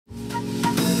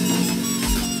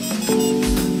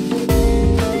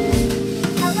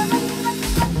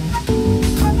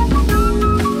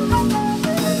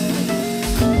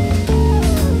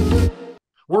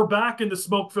back in the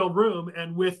smoke-filled room,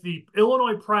 and with the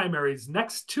Illinois primaries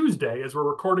next Tuesday, as we're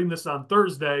recording this on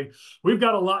Thursday, we've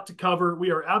got a lot to cover.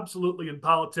 We are absolutely in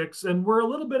politics, and we're a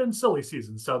little bit in silly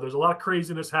season. So there's a lot of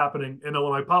craziness happening in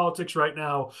Illinois politics right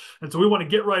now. And so we want to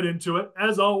get right into it.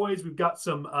 As always, we've got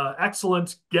some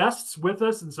excellent guests with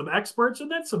us and some experts,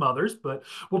 and then some others, but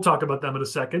we'll talk about them in a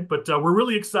second. But we're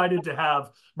really excited to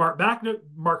have Mark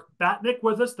Batinick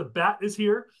with us. The Bat is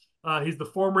here. He's the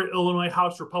former Illinois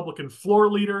House Republican floor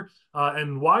leader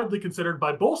and widely considered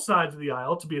by both sides of the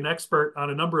aisle to be an expert on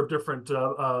a number of different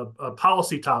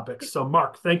policy topics. So,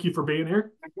 Mark, thank you for being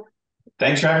here.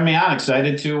 Thanks for having me on.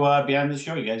 Excited to be on this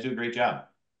show. You guys do a great job.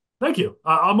 Thank you.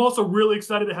 I'm also really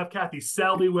excited to have Kathy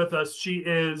Salvi with us. She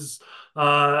is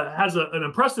has an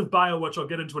impressive bio, which I'll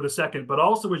get into in a second, but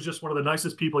also is just one of the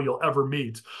nicest people you'll ever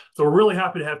meet. So we're really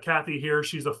happy to have Kathy here.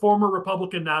 She's a former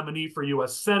Republican nominee for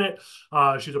U.S. Senate.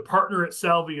 She's a partner at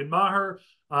Salvi and Maher.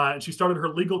 And she started her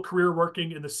legal career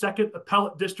working in the 2nd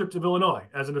Appellate District of Illinois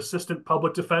as an assistant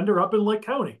public defender up in Lake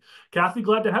County. Kathy,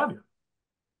 glad to have you.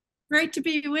 Great to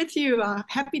be with you.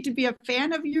 Happy to be a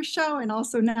fan of your show and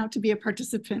also now to be a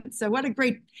participant. So what a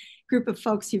great group of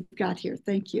folks you've got here.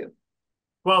 Thank you.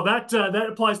 Well, that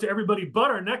applies to everybody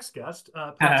but our next guest,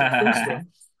 Patrick Pfingsten,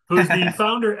 who's the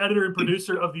founder, editor, and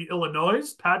producer of the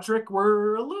Illinoize. Patrick,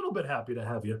 we're a little bit happy to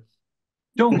have you.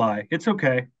 Don't lie. It's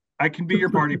okay. I can be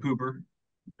your party pooper.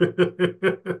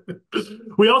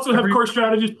 We also have Cor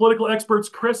Strategies political experts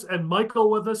Chris and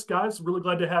Michael with us. Guys, really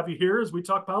glad to have you here as we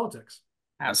talk politics.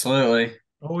 Absolutely.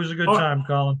 Always a good time,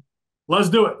 Collin. Let's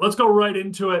do it. Let's go right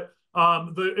into it.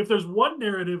 If there's one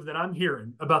narrative that I'm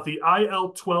hearing about the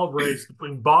IL-12 race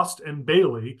between Bost and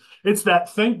Bailey, it's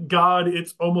that thank God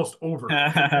it's almost over.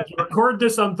 As you record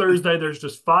this on Thursday, there's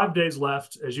just 5 days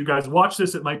left. As you guys watch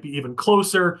this, it might be even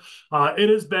closer. It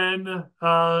has been,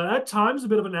 at times, a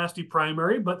bit of a nasty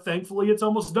primary, but thankfully it's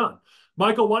almost done.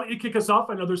 Michael, why don't you kick us off?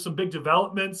 I know there's some big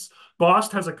developments.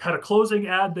 Bost had a closing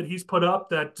ad that he's put up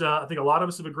that I think a lot of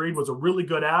us have agreed was a really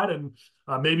good ad and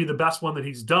maybe the best one that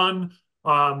he's done.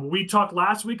 We talked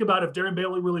last week about if Darren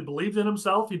Bailey really believed in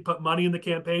himself, he'd put money in the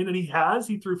campaign, and he has.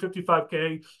 He threw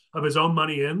 $55K of his own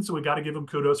money in, so we got to give him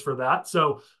kudos for that.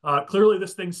 So clearly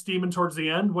this thing's steaming towards the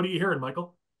end. What are you hearing,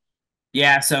 Michael?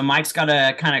 Yeah, so Mike's got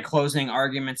a kind of closing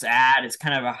arguments ad. It's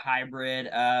kind of a hybrid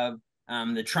of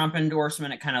the Trump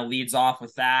endorsement. It kind of leads off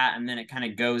with that, and then it kind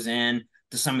of goes in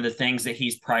to some of the things that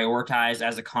he's prioritized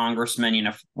as a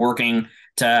congressman, working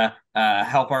to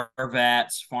help our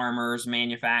vets, farmers,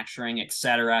 manufacturing, et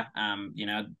cetera.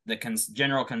 The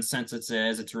general consensus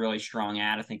is it's a really strong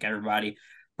ad. I think everybody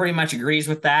pretty much agrees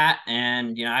with that.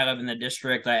 And, I live in the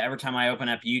district. Every time I open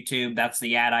up YouTube, that's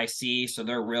the ad I see. So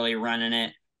they're really running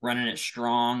it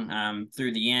strong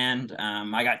through the end.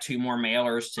 I got 2 more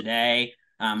mailers today,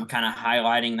 kind of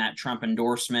highlighting that Trump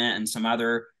endorsement and some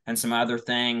other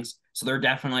things. So they're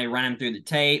definitely running through the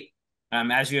tape.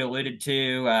 As you alluded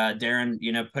to, Darren,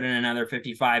 put in another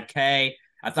 $55K.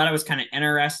 I thought it was kind of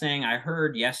interesting. I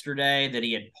heard yesterday that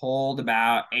he had pulled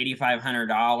about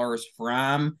 $8,500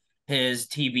 from his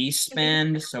TV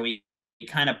spend. So he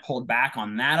kind of pulled back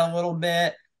on that a little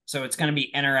bit. So it's going to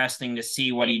be interesting to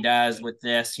see what he does with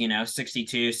this,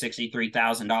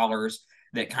 $63,000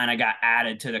 that kind of got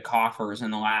added to the coffers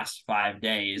in the last 5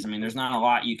 days. I mean, there's not a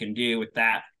lot you can do with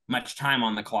that much time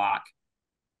on the clock.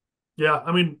 Yeah,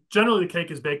 I mean, generally the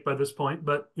cake is baked by this point,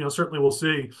 but certainly we'll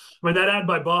see. I mean, that ad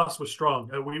by Bost was strong.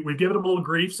 We've given him a little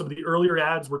grief. Some of the earlier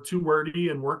ads were too wordy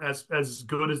and weren't as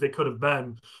good as they could have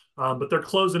been. But they're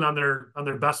closing on their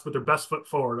best with their best foot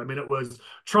forward. I mean, it was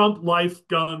Trump, life,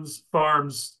 guns,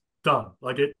 farms, done.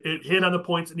 Like it hit on the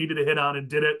points it needed to hit on and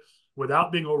did it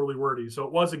without being overly wordy. So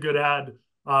it was a good ad.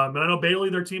 And I know Bailey,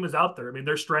 their team is out there. I mean,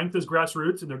 their strength is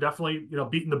grassroots, and they're definitely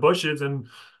beating the bushes. And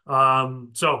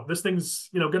so this thing's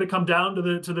going to come down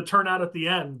to the turnout at the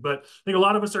end. But I think a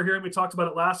lot of us are hearing. We talked about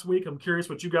it last week. I'm curious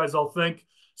what you guys all think.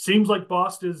 Seems like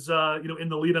Bost is in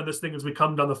the lead on this thing as we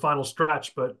come down the final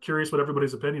stretch. But curious what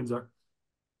everybody's opinions are.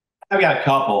 I've got a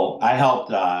couple. I helped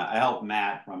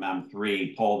Matt from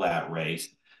M3 pull that race.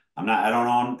 I don't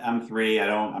own M3.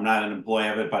 I'm not an employee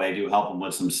of it, but I do help him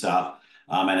with some stuff.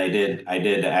 And I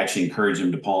did actually encourage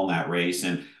him to poll in that race.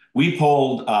 And we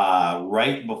polled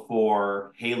right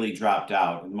before Haley dropped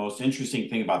out. And the most interesting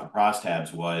thing about the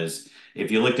crosstabs was if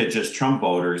you looked at just Trump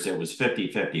voters, it was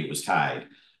 50-50. It was tied.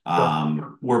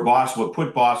 What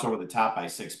put Bost over the top by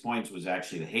 6 points was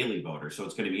actually the Haley voter. So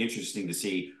it's going to be interesting to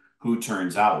see who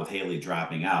turns out with Haley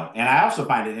dropping out. And I also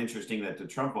find it interesting that the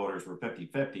Trump voters were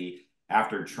 50-50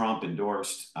 after Trump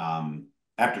endorsed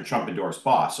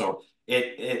Bost. So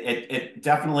it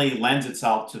definitely lends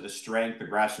itself to the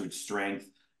grassroots strength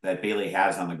that Bailey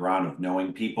has on the ground of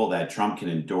knowing people that Trump can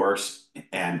endorse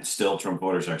and still Trump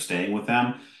voters are staying with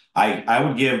them. I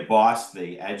would give Bost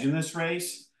the edge in this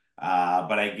race,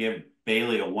 but I give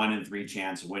Bailey a 1 in 3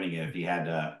 chance of winning it if he had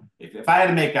to. If I had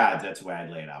to make odds, that's the way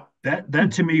I'd lay it out.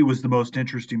 That to me was the most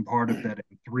interesting part of that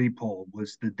M3 poll,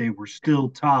 was that they were still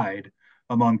tied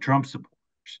among Trump supporters.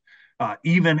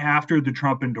 Even after the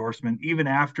Trump endorsement, even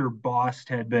after Bost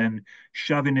had been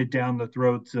shoving it down the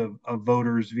throats of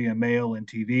voters via mail and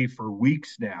TV for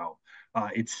weeks now,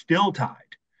 it's still tied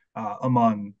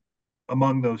among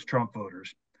those Trump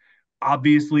voters.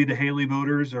 Obviously, the Haley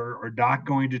voters are not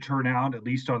going to turn out, at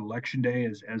least on election day,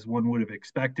 as one would have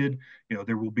expected.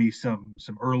 There will be some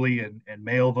early and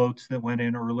mail votes that went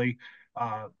in early,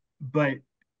 but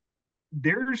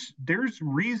there's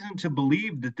reason to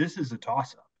believe that this is a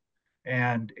toss-up.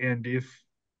 And if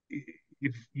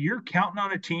you're counting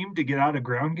on a team to get out of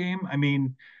ground game, I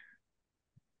mean,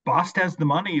 Bost has the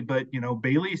money, but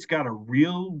Bailey's got a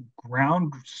real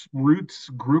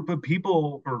grassroots group of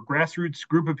people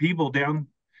down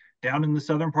in the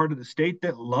southern part of the state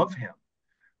that love him.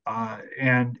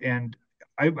 And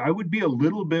I would be a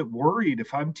little bit worried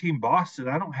if I'm Team Bost that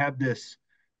I don't have this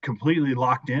completely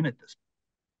locked in at this point.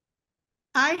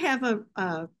 I have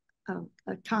a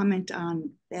comment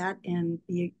on that and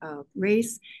the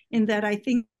race, in that I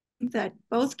think that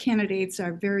both candidates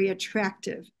are very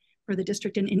attractive for the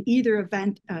district, and in either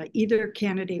event, either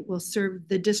candidate will serve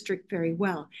the district very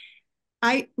well.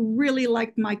 I really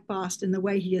like Mike Bost and the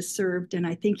way he has served, and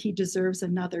I think he deserves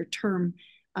another term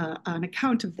on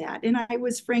account of that. And I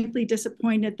was frankly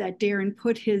disappointed that Darren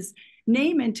put his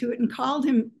name into it and called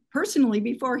him personally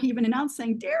before he even announced,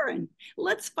 saying, Darren,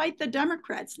 let's fight the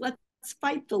Democrats. Let's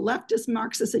fight the leftist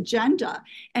Marxist agenda.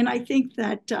 And I think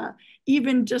that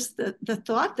even just the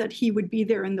thought that he would be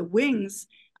there in the wings,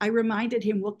 I reminded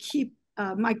him, will keep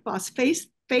Mike Bost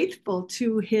faithful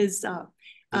to his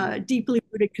deeply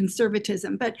rooted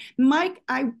conservatism. But Mike,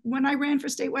 when I ran for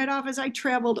statewide office, I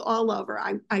traveled all over.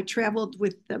 I traveled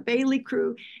with the Bailey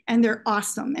crew, and they're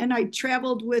awesome. And I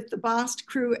traveled with the Bost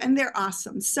crew, and they're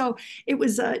awesome. So it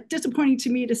was disappointing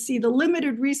to me to see the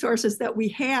limited resources that we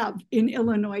have in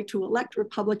Illinois to elect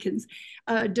Republicans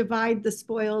divide the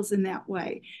spoils in that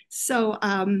way. So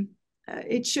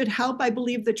it should help, I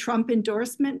believe, the Trump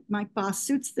endorsement. Mike Bost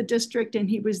suits the district, and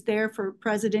he was there for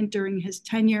president during his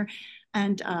tenure.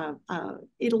 And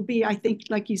it'll be, I think,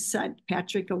 like you said,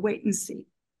 Patrick, a wait and see.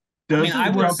 Does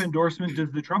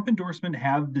the Trump endorsement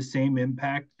have the same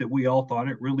impact that we all thought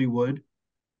it really would?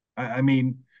 I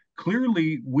mean,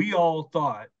 clearly we all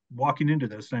thought walking into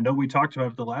this, and I know we talked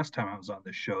about it the last time I was on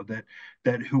this show,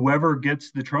 that whoever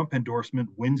gets the Trump endorsement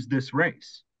wins this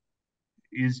race.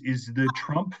 Is the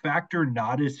Trump factor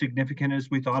not as significant as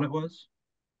we thought it was?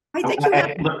 I think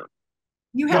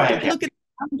you have to look at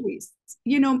the boundaries.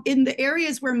 In the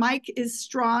areas where Mike is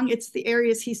strong, it's the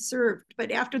areas he served.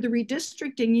 But after the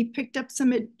redistricting, he picked up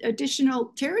some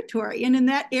additional territory. And in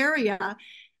that area,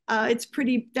 that's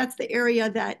the area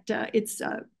that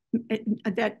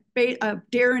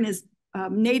Darren is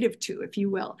native to, if you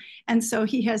will. And so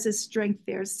he has his strength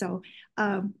there. So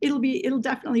it'll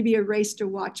definitely be a race to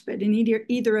watch, but in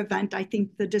either event, I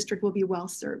think the district will be well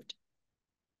served.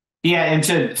 Yeah, and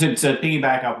to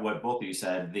piggyback up what both of you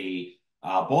said,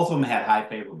 both of them had high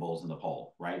favorables in the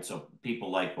poll, right? So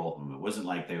people liked both of them. It wasn't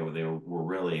like they were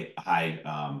really high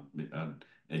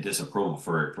disapproval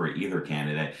for either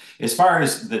candidate. As far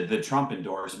as the Trump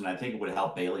endorsement, I think it would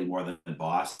help Bailey more than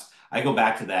Bost. I go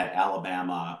back to that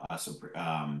Alabama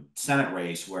Senate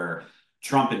race where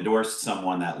Trump endorsed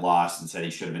someone that lost and said he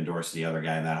should have endorsed the other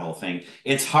guy and that whole thing.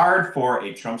 It's hard for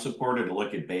a Trump supporter to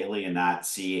look at Bailey and not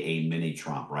see a mini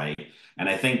Trump, right? And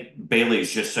I think Bailey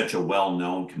is just such a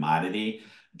well-known commodity.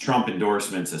 Trump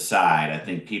endorsements aside, I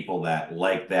think people that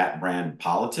like that brand of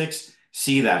politics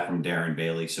see that from Darren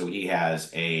Bailey. So he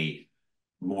has a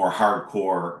more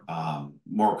hardcore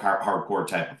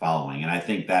type of following. And I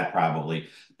think that probably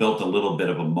built a little bit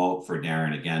of a moat for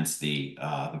Darren against the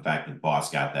fact that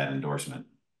Bost got that endorsement.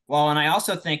 Well, and I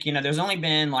also think, there's only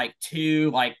been like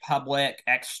 2 public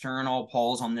external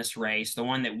polls on this race. The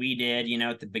one that we did,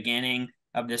 at the beginning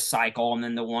of this cycle, and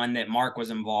then the one that Mark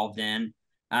was involved in.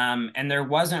 And there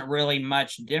wasn't really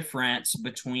much difference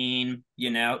between,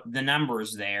 the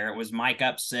numbers there. It was Mike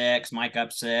up 6, Mike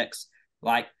up 6.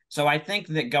 So I think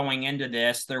that going into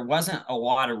this, there wasn't a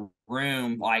lot of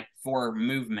room for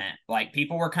movement.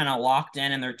 People were kind of locked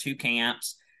in their 2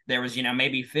 camps. There was,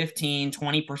 maybe 15,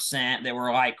 20% that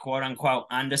were quote unquote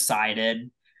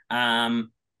undecided. And,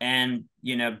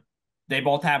 they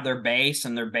both have their base,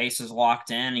 and their base is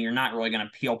locked in, and you're not really going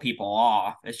to peel people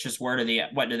off. It's just what do the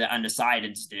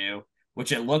undecideds do?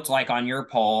 which it looked like on your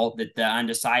poll that the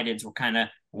undecideds were kind of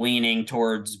leaning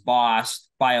towards Bost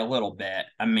by a little bit.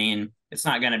 I mean, it's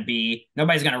not going to be,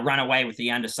 nobody's going to run away with the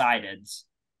undecideds,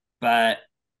 but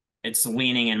it's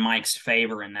leaning in Mike's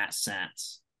favor in that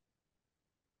sense.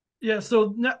 Yeah,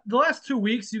 so the last 2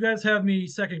 weeks, you guys have me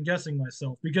second guessing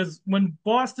myself, because when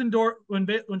Trump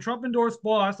endorsed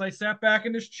Bost, I sat back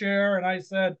in this chair and I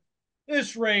said,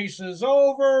 "This race is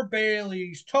over.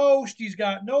 Bailey's toast. He's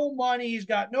got no money. He's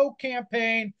got no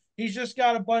campaign. He's just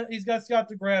got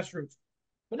the grassroots."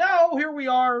 But now here we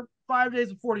are, 5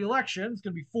 days before the election. It's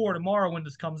going to be 4 tomorrow when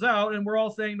this comes out, and we're all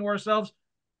saying to ourselves,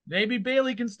 maybe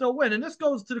Bailey can still win. And this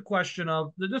goes to the question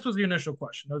of, this was the initial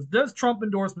question: does Trump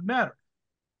endorsement matter?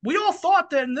 We all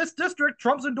thought that in this district,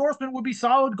 Trump's endorsement would be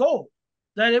solid gold,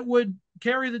 that it would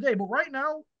carry the day. But right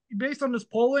now, based on this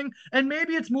polling, and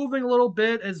maybe it's moving a little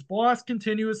bit as Bost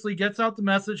continuously gets out the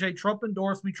message, hey, Trump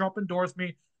endorsed me,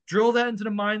 drill that into the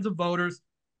minds of voters.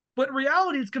 But in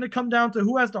reality, it's going to come down to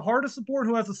who has the hardest support,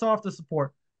 who has the softest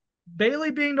support. Bailey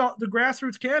being the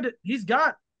grassroots candidate, he's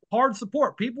got hard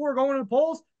support. People are going to the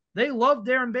polls. They love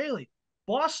Darren Bailey.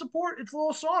 Bost support, it's a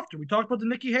little softer. We talked about the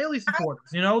Nikki Haley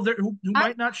supporters, who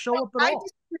might not show up at all.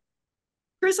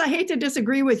 Chris, I hate to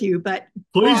disagree with you, but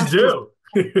please do.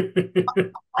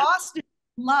 Bost is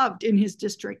loved in his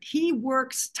district. He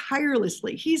works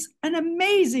tirelessly. He's an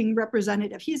amazing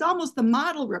representative. He's almost the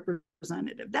model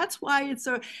representative. That's why it's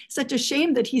such a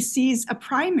shame that he sees a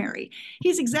primary.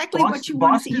 He's exactly what you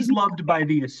want to see. He's loved by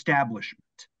the establishment.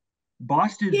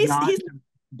 Bost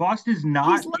is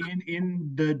not in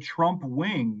the Trump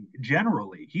wing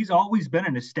generally. He's always been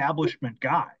an establishment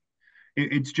guy.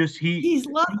 It's just he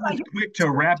was quick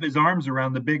to wrap his arms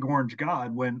around the big orange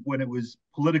god when it was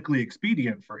politically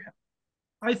expedient for him.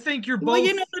 I think you're both. Well,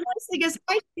 the nice thing is,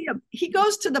 I see him. He's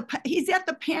at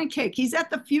the pancake. He's at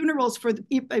the funerals for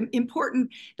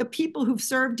the people who've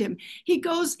served him. He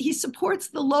supports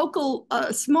the local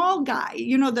small guy,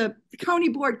 the county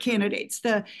board candidates,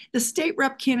 the state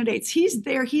rep candidates. He's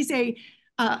there. He's a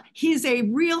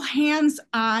real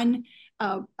hands-on,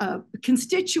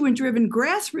 constituent-driven,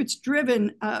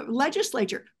 grassroots-driven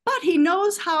legislature, but he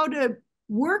knows how to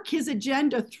work his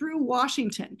agenda through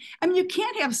Washington. I mean, you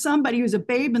can't have somebody who's a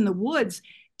babe in the woods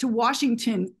to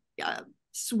Washington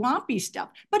swampy stuff,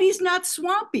 but he's not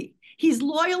swampy. He's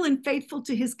loyal and faithful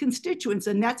to his constituents,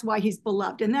 and that's why he's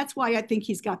beloved. And that's why I think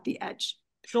he's got the edge.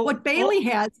 So what Bailey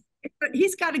has,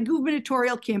 he's got a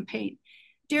gubernatorial campaign.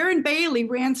 Darren Bailey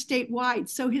ran statewide,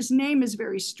 so his name is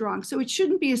very strong. So it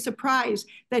shouldn't be a surprise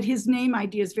that his name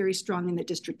idea is very strong in the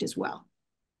district as well.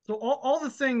 So all the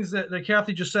things that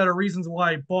Kathy just said are reasons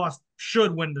why Bost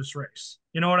should win this race.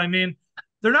 You know what I mean?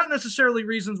 They're not necessarily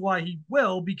reasons why he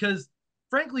will, because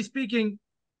frankly speaking,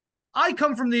 I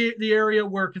come from the area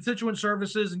where constituent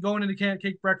services and going into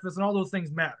cake breakfast and all those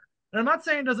things matter. And I'm not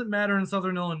saying it doesn't matter in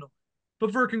Southern Illinois,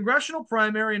 but for a congressional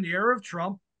primary in the era of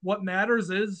Trump, what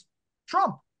matters is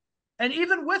Trump. And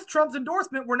even with Trump's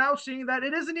endorsement, we're now seeing that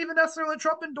it isn't even necessarily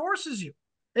Trump endorses you.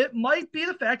 It might be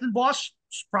the fact, and Bost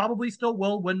probably still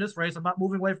will win this race. I'm not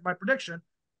moving away from my prediction,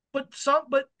 but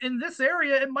in this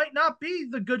area, it might not be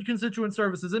the good constituent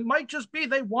services. It might just be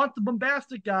they want the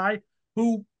bombastic guy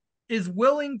who is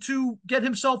willing to get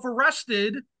himself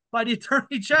arrested by the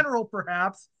attorney general,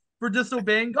 perhaps, for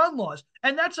disobeying gun laws.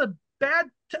 And that's a bad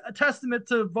testament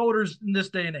to voters in this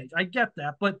day and age. I get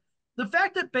that. But the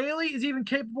fact that Bailey is even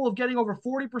capable of getting over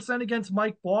 40% against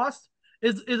Mike Bost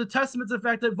is a testament to the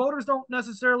fact that voters don't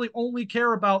necessarily only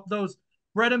care about those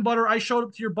bread and butter, I showed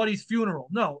up to your buddy's funeral.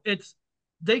 No,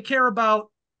 they care about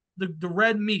the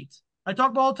red meat. I talk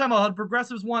about all the time about how the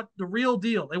progressives want the real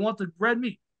deal. They want the red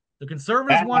meat. The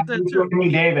conservatives want that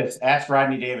too. Ask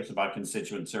Rodney Davis about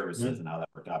constituent services and how that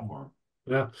worked out for him.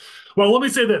 Yeah. Well, let me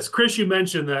say this. Chris, you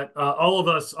mentioned that all of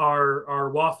us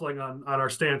are waffling on our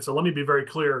stance. So let me be very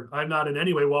clear. I'm not in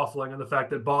any way waffling on the fact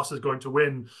that Bost is going to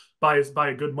win by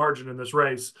a good margin in this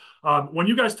race. When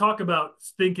you guys talk about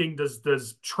thinking,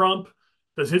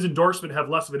 does his endorsement have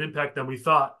less of an impact than we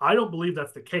thought? I don't believe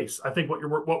that's the case. I think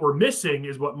what we're missing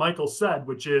is what Michael said,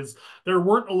 which is there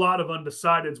weren't a lot of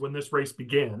undecideds when this race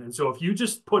began. And so if you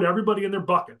just put everybody in their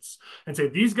buckets and say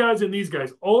these guys and these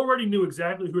guys already knew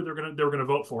exactly who they were going to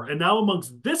vote for, and now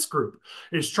amongst this group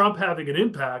is Trump having an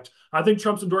impact, I think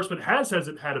Trump's endorsement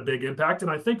hasn't had a big impact.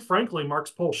 And I think, frankly,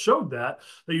 Mark's poll showed that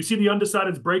you see the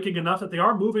undecideds breaking enough that they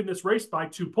are moving this race by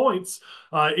 2 points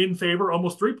in favor,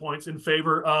 almost 3 points in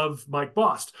favor of Mike Bost.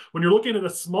 Bost, when you're looking at a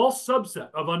small subset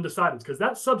of undecideds, because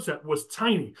that subset was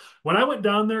tiny. When I went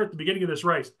down there at the beginning of this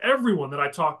race, everyone that I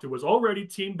talked to was already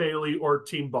Team Bailey or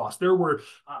Team Bost. There were,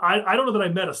 I don't know that I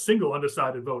met a single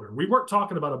undecided voter. We weren't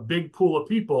talking about a big pool of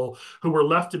people who were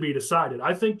left to be decided.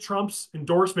 I think Trump's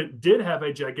endorsement did have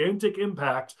a gigantic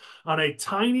impact on a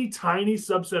tiny, tiny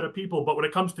subset of people. But when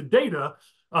it comes to data,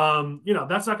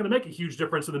 that's not going to make a huge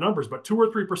difference in the numbers, but 2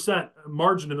 or 3%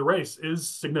 margin in the race is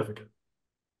significant.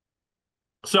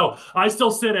 So I still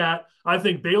sit at, I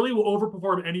think Bailey will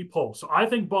overperform any poll. So I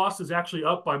think Bost is actually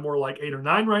up by more like 8 or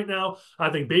 9 right now. I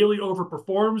think Bailey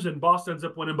overperforms and Bost ends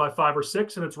up winning by 5 or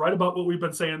 6. And it's right about what we've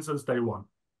been saying since day one.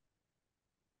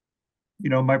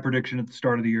 My prediction at the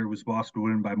start of the year was Bost would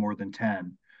win by more than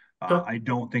 10. Okay. I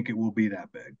don't think it will be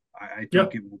that big. I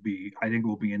think it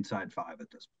will be inside 5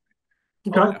 at this point.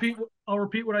 Okay. I'll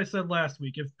repeat what I said last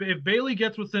week. If Bailey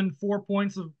gets within 4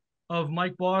 points of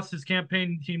Mike Bost, his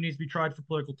campaign team needs to be tried for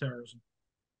political terrorism.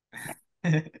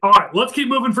 All right, let's keep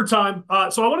moving for time.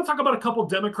 So I want to talk about a couple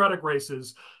Democratic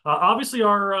races. Obviously,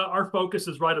 our focus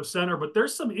is right of center, but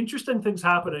there's some interesting things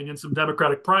happening in some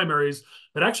Democratic primaries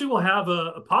that actually will have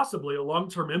possibly a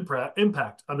long-term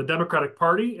impact on the Democratic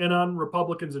Party and on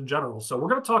Republicans in general. So we're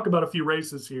going to talk about a few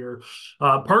races here,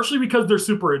 partially because they're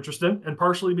super interesting and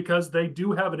partially because they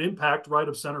do have an impact right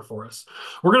of center for us.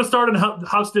 We're going to start in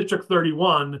House District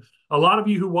 31. A lot of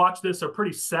you who watch this are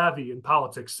pretty savvy in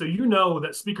politics. So you know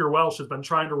that Speaker Welch has been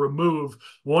trying to remove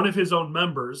one of his own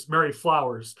members, Mary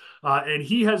Flowers, and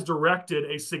he has directed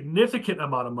a significant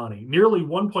amount of money, nearly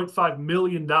 $1.5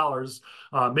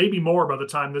 million, maybe more by the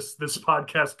time this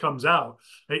podcast comes out,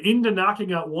 into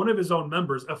knocking out one of his own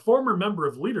members, a former member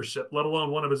of leadership, let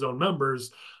alone one of his own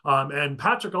members. And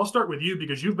Patrick, I'll start with you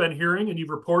because you've been hearing and you've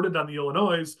reported on the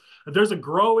Illinois that there's a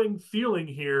growing feeling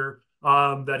here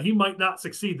that he might not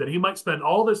succeed, that he might spend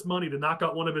all this money to knock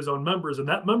out one of his own members, and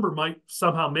that member might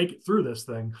somehow make it through this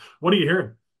thing. What are you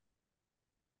hearing?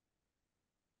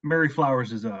 Mary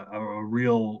Flowers is a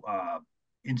real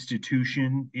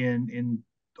institution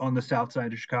on the south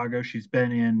side of Chicago. She's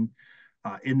been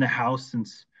in the House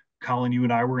since Collin, you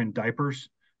and I were in diapers.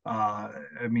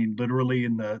 Literally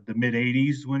in the mid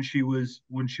 80s when she was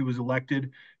elected.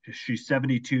 She's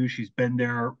 72. She's been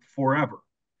there forever.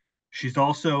 She's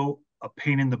also a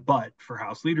pain in the butt for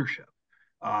House leadership.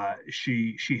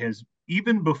 She has,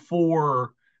 even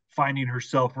before finding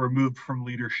herself removed from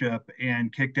leadership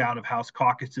and kicked out of House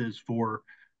caucuses for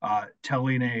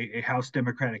telling a House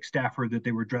Democratic staffer that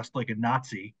they were dressed like a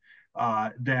Nazi,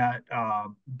 that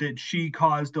she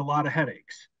caused a lot of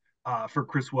headaches for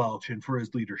Chris Welch and for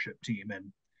his leadership team.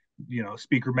 And,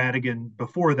 Speaker Madigan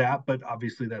before that, but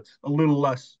obviously that's a little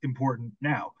less important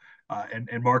now. And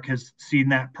Mark has seen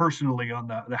that personally on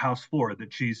the House floor,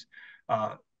 that she's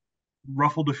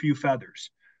ruffled a few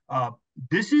feathers.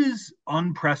 This is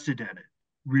unprecedented,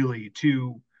 really,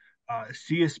 to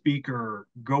see a speaker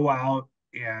go out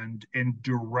and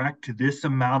direct this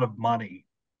amount of money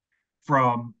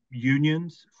from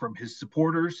unions, from his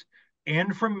supporters,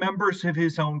 and from members of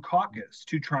his own caucus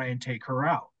to try and take her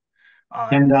out.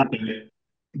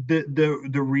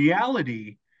 The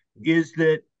reality is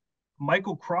that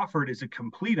Michael Crawford is a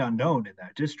complete unknown in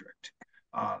that district.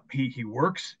 He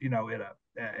works,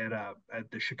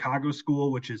 at the Chicago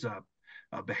School, which is a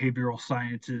behavioral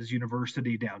sciences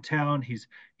university downtown. He's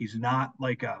not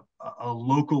like a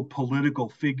local political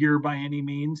figure by any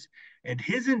means, and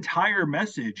his entire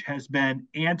message has been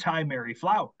anti-Mary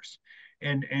Flowers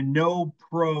and no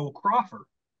pro Crawford.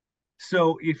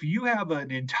 So if you have an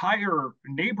entire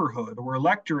neighborhood or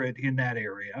electorate in that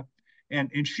area,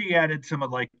 and she added some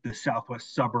of like the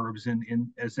southwest suburbs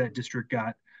in as that district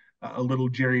got a little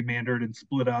gerrymandered and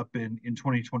split up in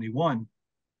 2021.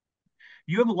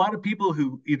 You have a lot of people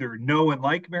who either know and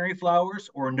like Mary Flowers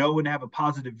or know and have a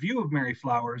positive view of Mary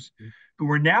Flowers,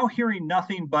 who are now hearing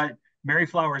nothing but Mary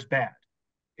Flowers bad.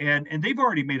 And they've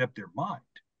already made up their mind.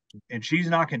 And she's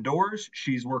knocking doors.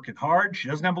 She's working hard. She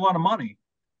doesn't have a lot of money.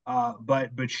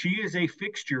 But she is a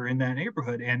fixture in that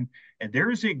neighborhood, and there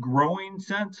is a growing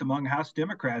sense among House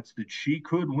Democrats that she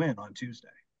could win on Tuesday.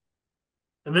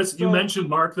 And this, you mentioned,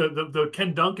 Mark, the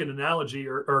Ken Duncan analogy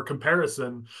or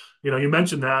comparison. You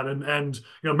mentioned that, and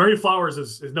Mary Flowers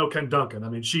is no Ken Duncan. I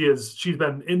mean, she's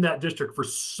been in that district for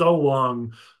so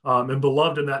long, and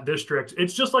beloved in that district.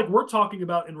 It's just like we're talking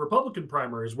about in Republican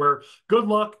primaries, where good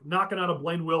luck knocking out a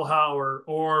Blaine Wilhauer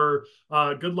or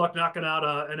good luck knocking out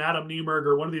an Adam Niemerg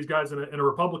or one of these guys in a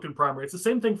Republican primary. It's the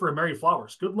same thing for a Mary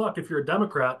Flowers. Good luck if you're a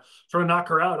Democrat trying to knock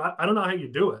her out. I don't know how you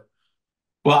do it.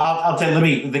 Well, I'll tell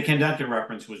you, the Ken Duncan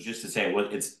reference was just to say, well,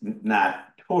 it's not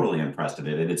totally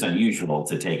unprecedented. It's unusual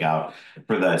to take out,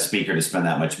 for the speaker to spend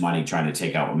that much money trying to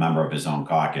take out a member of his own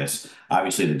caucus.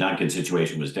 Obviously, the Duncan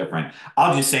situation was different.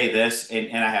 I'll just say this,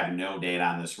 and I have no data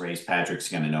on this race. Patrick's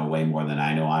going to know way more than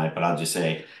I know on it, but I'll just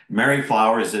say Mary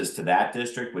Flowers is to that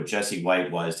district what Jesse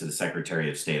White was to the Secretary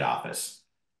of State office.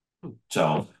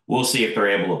 So we'll see if they're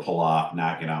able to pull off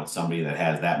knocking out somebody that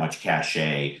has that much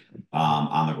cachet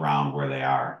on the ground where they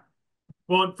are.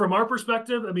 Well, from our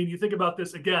perspective, I mean, you think about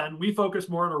this again, we focus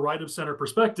more on a right of center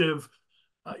perspective.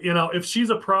 If she's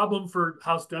a problem for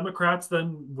House Democrats,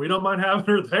 then we don't mind having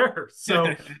her there.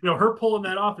 So, her pulling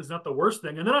that off is not the worst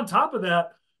thing. And then on top of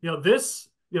that, this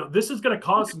is going to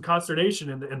cause some consternation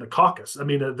in the caucus. I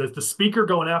mean, the speaker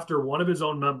going after one of his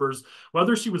own members,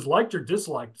 whether she was liked or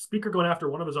disliked, the speaker going after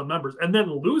one of his own members and then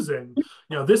losing,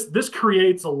 this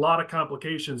creates a lot of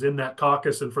complications in that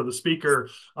caucus and for the speaker.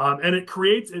 And it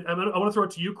creates, I want to throw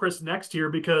it to you, Chris, next here,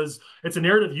 because it's a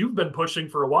narrative you've been pushing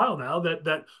for a while now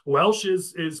that Welch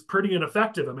is pretty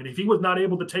ineffective. I mean, if he was not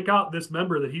able to take out this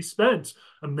member that he spent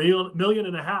 $1.5 million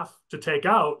to take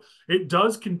out, it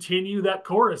does continue that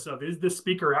chorus of, is this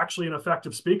speaker actually an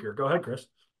effective speaker? Go ahead, Chris.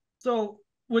 So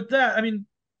with that, I mean,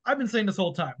 I've been saying this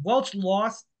whole time, Welch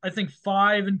lost, I think,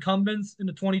 5 incumbents in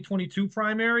the 2022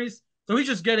 primaries. So he's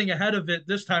just getting ahead of it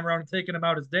this time around and taking him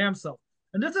out his damn self.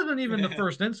 And this isn't even the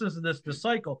first instance of this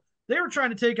cycle. They were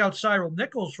trying to take out Cyril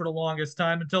Nichols for the longest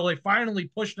time until they finally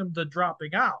pushed him to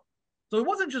dropping out. So it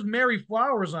wasn't just Mary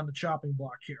Flowers on the chopping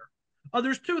block here.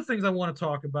 There's 2 things I want to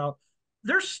talk about.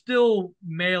 They're still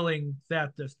mailing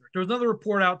that district. There was another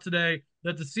report out today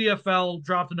that the CFL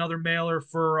dropped another mailer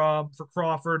for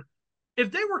Crawford. If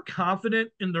they were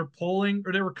confident in their polling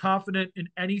or they were confident in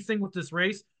anything with this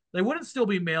race, they wouldn't still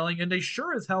be mailing, and they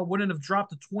sure as hell wouldn't have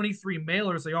dropped the 23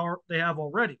 mailers they have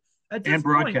already. And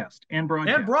broadcast.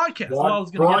 Broadcast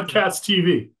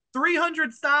TV.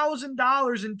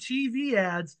 $300,000 in TV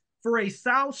ads for a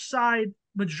South Side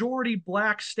majority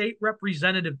Black state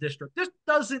representative district. This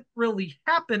doesn't really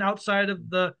happen outside of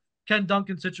the Ken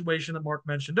Duncan situation that Mark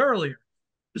mentioned earlier.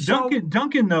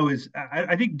 Duncan though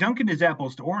I think Duncan is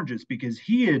apples to oranges because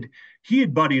he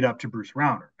had buddied up to Bruce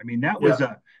Rauner. I mean, that was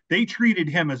they treated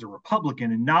him as a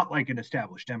Republican and not like an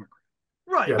established Democrat.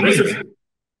 Right. I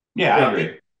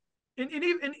agree.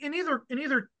 In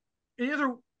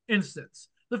either instance,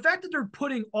 the fact that they're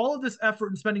putting all of this effort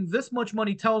and spending this much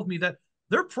money tells me that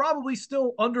they're probably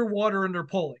still underwater in their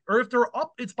polling. Or if they're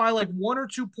up, it's by like 1 or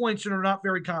 2 points and are not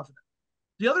very confident.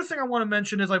 The other thing I want to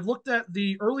mention is I've looked at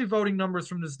the early voting numbers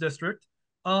from this district.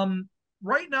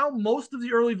 Right now, most of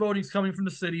the early voting is coming from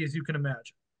the city, as you can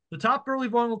imagine. The top early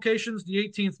voting location is the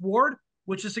 18th Ward,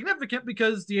 which is significant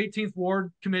because the 18th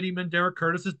Ward committeeman, Derek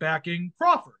Curtis, is backing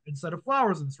Crawford instead of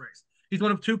Flowers in this race. He's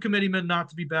one of 2 committeemen not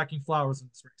to be backing Flowers in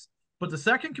this race. But the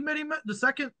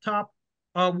second top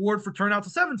ward for turnout, the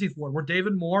 17th Ward, where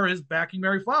David Moore is backing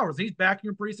Mary Flowers. He's backing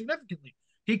her pretty significantly.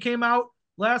 He came out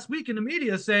last week in the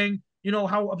media saying,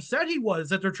 how upset he was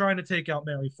that they're trying to take out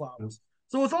Mary Flowers.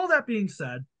 So with all that being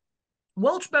said,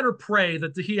 Welch better pray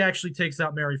that he actually takes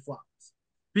out Mary Flowers.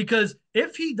 Because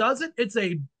if he doesn't, it's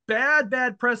a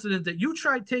bad precedent that you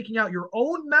tried taking out your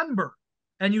own member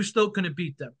and you still couldn't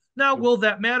beat them. Now, will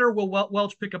that matter? Will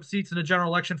Welch pick up seats in the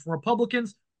general election for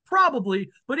Republicans?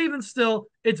 Probably, but even still,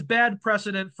 it's bad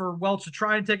precedent for Welch to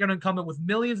try and take an incumbent with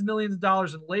millions and millions of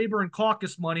dollars in labor and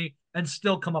caucus money and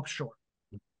still come up short.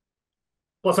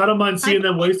 Plus, I don't mind seeing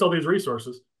them waste all these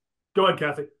resources. Go ahead,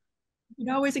 Kathy.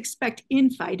 You always expect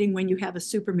infighting when you have a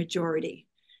supermajority.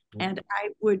 And I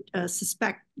would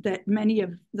suspect that many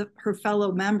of her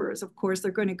fellow members, of course,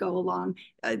 they're going to go along.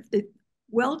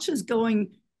 Welch is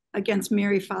going against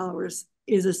Mary Flowers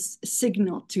is a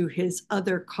signal to his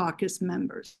other caucus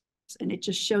members. And it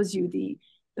just shows you the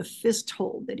fist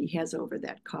hold that he has over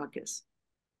that caucus.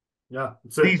 Yeah.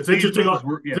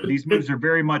 These moves are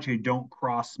very much a don't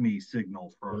cross me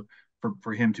signal for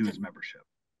him to his membership.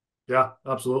 Yeah,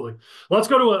 absolutely. Let's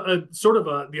go to a sort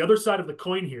of the other side of the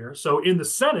coin here. So in the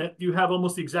Senate, you have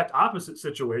almost the exact opposite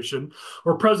situation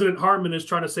where President Harmon is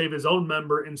trying to save his own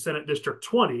member in Senate District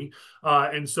 20.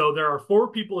 And so there are 4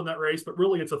 people in that race, but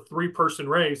really it's a 3-person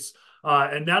race.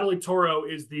 And Natalie Toro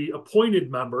is the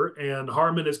appointed member, and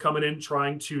Harmon is coming in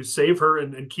trying to save her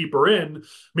and keep her in.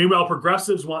 Meanwhile,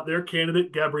 progressives want their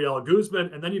candidate, Gabriela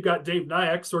Guzman. And then you've got Dave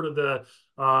Nayak, sort of the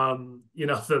I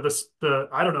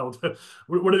don't know,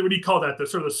 what do you call that? The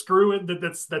sort of the screw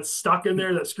that's stuck in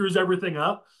there that screws everything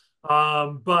up.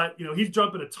 But he's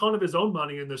jumping a ton of his own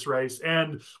money in this race.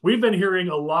 And we've been hearing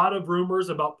a lot of rumors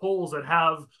about polls that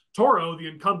have Toro, the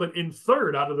incumbent, in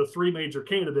third out of the three major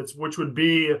candidates, which would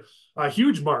be a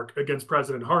huge mark against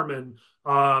President Harmon.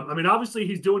 I mean, obviously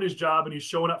he's doing his job and he's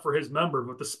showing up for his member,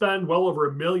 but to spend well over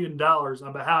 $1 million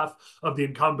on behalf of the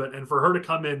incumbent and for her to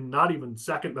come in not even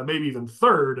second, but maybe even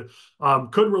third,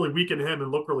 could really weaken him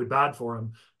and look really bad for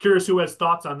him. Curious who has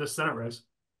thoughts on this Senate race.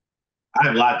 I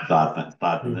have lots of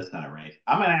thoughts on this kind of race.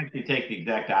 I'm going to actually take the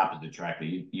exact opposite track that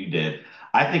you did.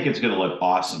 I think it's going to look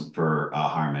awesome for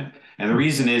Harmon. And the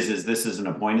reason is this is an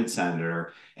appointed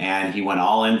senator and he went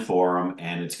all in for him.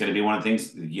 And it's going to be one of the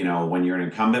things, you know, when you're an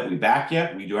incumbent, we back you.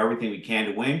 We do everything we can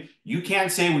to win. You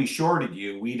can't say we shorted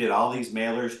you. We did all these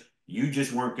mailers. You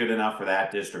just weren't good enough for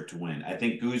that district to win. I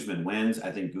think Guzman wins.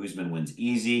 I think Guzman wins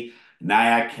easy.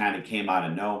 Nayak kind of came out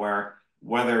of nowhere.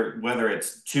 Whether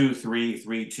it's 2-3,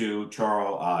 3-2,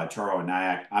 Toro and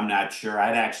Nayak, I'm not sure.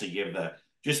 I'd actually give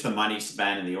the money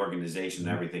spent and the organization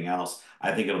and everything else.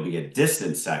 I think it'll be a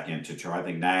distant second to Toro. I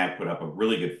think Nayak put up a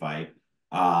really good fight.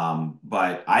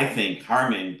 But I think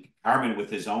Harmon with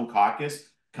his own caucus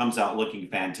comes out looking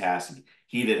fantastic.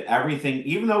 He did everything,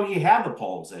 even though he had the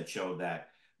polls that showed that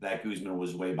Guzman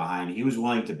was way behind. He was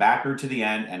willing to back her to the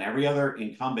end, and every other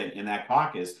incumbent in that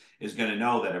caucus is going to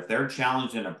know that if they're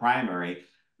challenged in a primary,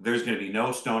 there's going to be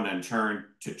no stone unturned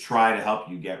to try to help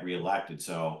you get reelected.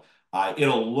 So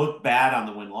it'll look bad on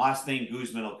the win-loss thing.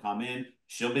 Guzman will come in.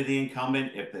 She'll be the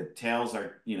incumbent. If the tails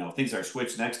are, things are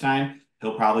switched next time,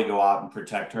 he'll probably go out and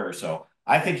protect her. So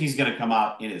I think he's going to come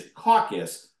out in his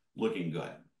caucus looking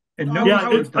good. And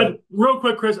real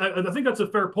quick, Chris, I think that's a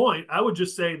fair point. I would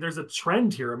just say there's a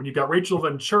trend here. I mean, you've got Rachel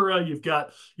Ventura, you've got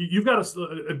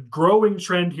a growing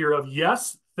trend here of,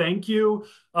 yes, thank you,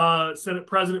 Senate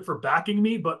President, for backing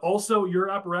me, but also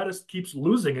your apparatus keeps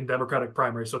losing in Democratic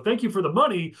primaries. So thank you for the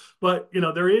money, but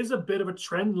there is a bit of a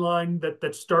trend line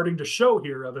that's starting to show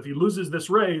here of if he loses this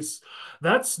race,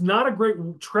 that's not a great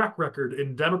track record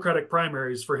in Democratic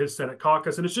primaries for his Senate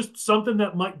caucus, and it's just something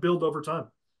that might build over time.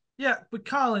 Yeah, but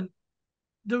Collin,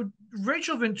 the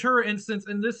Rachel Ventura instance,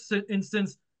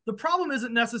 the problem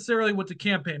isn't necessarily with the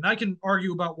campaign. I can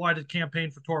argue about why the campaign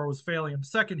for Toro was failing in a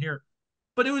second here,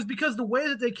 but it was because the way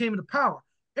that they came into power.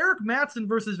 Eric Mattson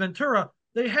versus Ventura,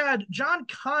 they had John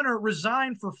Connor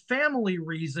resign for family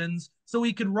reasons so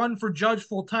he could run for judge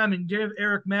full time and give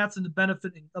Eric Mattson the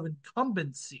benefit of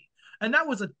incumbency. And that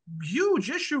was a huge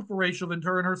issue for Rachel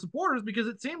Ventura and her supporters because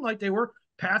it seemed like they were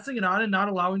passing it on and not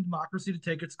allowing democracy to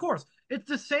take its course. It's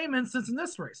the same instance in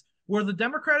this race where the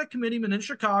Democratic committeeman in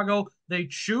Chicago, they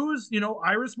choose,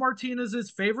 Iris Martinez's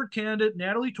favorite candidate,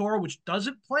 Natalie Toro, which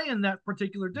doesn't play in that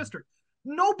particular district.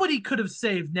 Nobody could have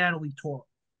saved Natalie Toro.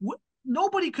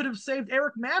 Nobody could have saved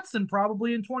Eric Mattson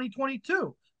probably in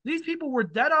 2022. These people were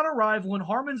dead on arrival, and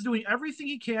Harmon's doing everything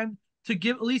he can to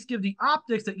at least give the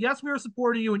optics that, yes, we are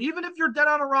supporting you, and even if you're dead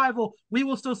on arrival, we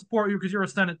will still support you because you're a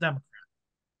Senate Democrat.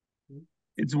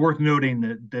 It's worth noting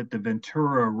that the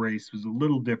Ventura race was a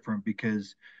little different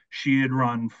because she had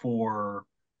run for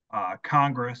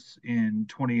Congress in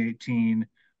 2018,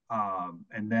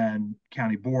 and then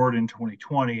county board in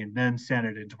 2020, and then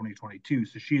Senate in 2022.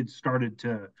 So she had started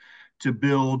to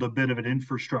build a bit of an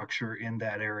infrastructure in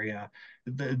that area.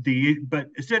 But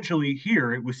essentially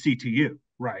here it was CTU,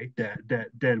 right?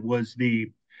 That was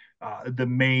the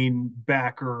main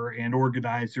backer and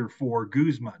organizer for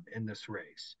Guzman in this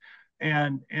race.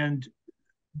 And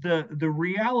the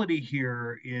reality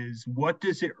here is what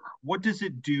does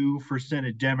it do for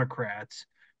Senate Democrats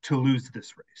to lose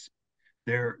this race?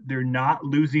 They're not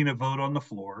losing a vote on the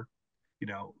floor.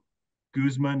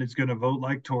 Guzman is going to vote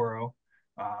like Toro.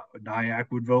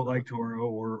 Nayak would vote like Toro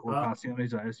or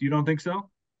Paciani. You don't think so?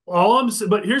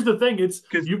 But here's the thing: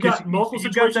 you've got multiple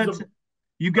situations.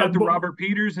 You've got the Robert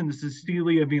Peters and the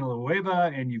Cecilia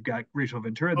Villanueva, and you've got Rachel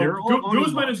Ventura. They're all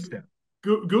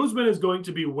Guzman is going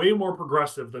to be way more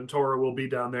progressive than Toro will be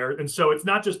down there. And so it's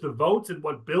not just the votes and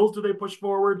what bills do they push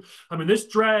forward. I mean, this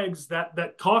drags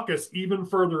that caucus even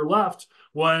further left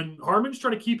when Harmon's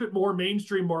trying to keep it more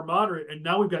mainstream, more moderate. And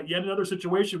now we've got yet another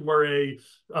situation where a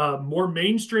more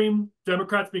mainstream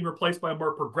Democrat's being replaced by a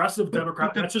more progressive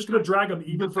Democrat. That's just going to drag them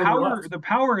even further left. The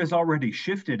power has already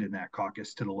shifted in that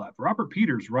caucus to the left. Robert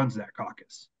Peters runs that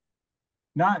caucus.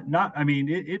 I mean,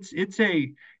 it's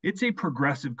a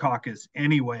progressive caucus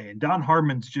anyway, and Don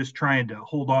Harmon's just trying to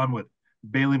hold on with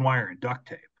baling wire and duct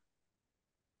tape.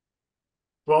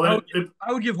 Well,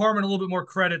 I would give Harmon a little bit more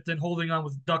credit than holding on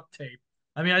with duct tape.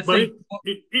 I mean, I But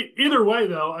think either way,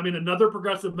 though, I mean, another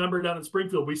progressive member down in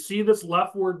Springfield, we see this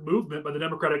leftward movement by the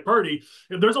Democratic Party.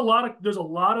 There's a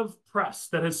lot of press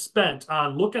that has spent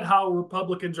on look at how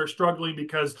Republicans are struggling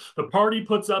because the party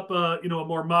puts up a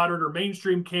more moderate or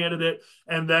mainstream candidate,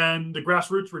 and then the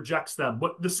grassroots rejects them.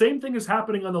 But the same thing is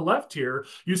happening on the left here.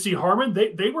 You see Harman;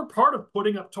 they were part of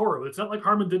putting up Toro. It's not like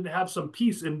Harman didn't have some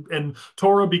piece in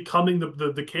Toro becoming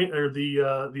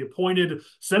the appointed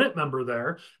Senate member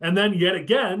there, and then yet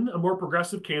again a more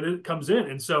progressive candidate comes in.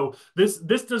 And so this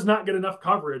does not get enough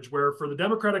coverage, where for the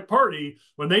Democratic Party,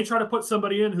 when they try to put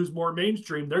somebody in who's more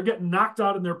mainstream, they're getting knocked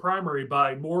out in their primary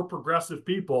by more progressive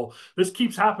people. This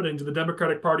keeps happening to the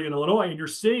Democratic Party in Illinois, and you're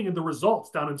seeing in the results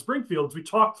down in Springfield as we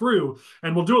talk through,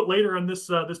 and we'll do it later in this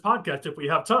podcast if we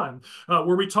have time,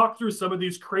 where we talk through some of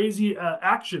these crazy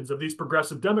actions of these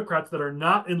progressive Democrats that are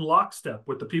not in lockstep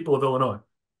with the people of Illinois.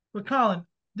 But Collin,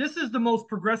 this is the most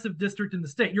progressive district in the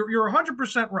state. You're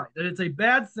 100% right that it's a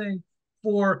bad thing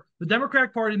for the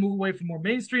Democratic Party to move away from more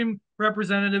mainstream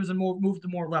representatives and move to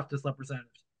more leftist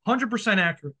representatives. 100%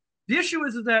 accurate. The issue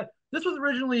is that this was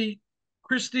originally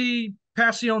Christy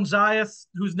Passion Zayas,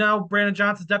 who's now Brandon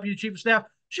Johnson's deputy chief of staff.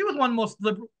 She was one of the most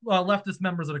liberal, leftist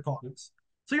members of the caucus.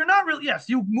 So you're not really, yes,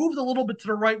 you moved a little bit to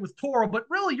the right with Toro, but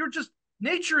really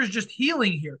nature is just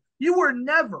healing here. You were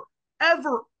never,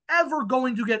 ever, ever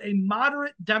going to get a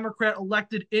moderate Democrat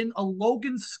elected in a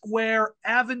Logan Square,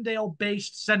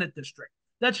 Avondale-based Senate district.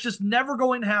 That's just never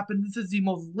going to happen. This is the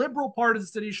most liberal part of the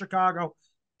city of Chicago.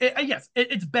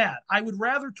 It's bad. I would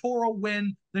rather Toro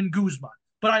win than Guzman.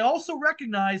 But I also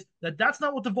recognize that that's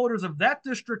not what the voters of that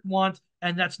district want,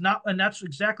 and that's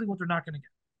exactly what they're not going to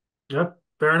get. Yeah,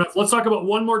 fair enough. Let's talk about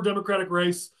one more Democratic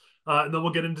race, and then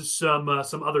we'll get into some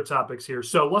other topics here.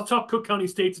 So let's talk Cook County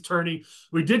State's Attorney.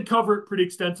 We did cover it pretty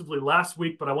extensively last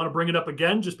week, but I want to bring it up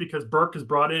again just because Burke has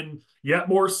brought in yet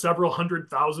more several hundred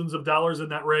thousands of dollars in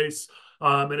that race.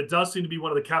 And it does seem to be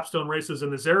one of the capstone races in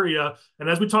this area. And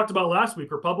as we talked about last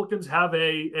week, Republicans have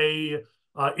a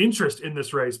interest in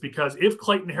this race because if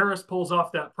Clayton Harris pulls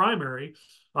off that primary,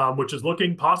 which is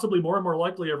looking possibly more and more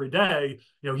likely every day,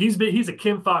 he's a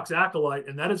Kim Foxx acolyte,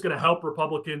 and that is going to help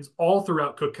Republicans all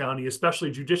throughout Cook County, especially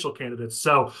judicial candidates.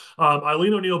 So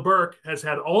Eileen O'Neil Burke has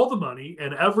had all the money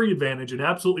and every advantage and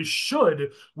absolutely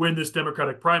should win this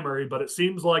Democratic primary, but it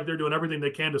seems like they're doing everything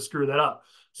they can to screw that up.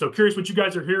 So curious what you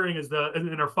guys are hearing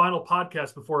in our final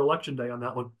podcast before Election Day on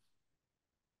that one.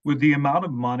 With the amount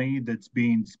of money that's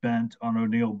being spent on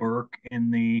O'Neil Burke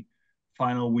in the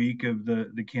final week of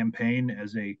the campaign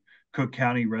as a Cook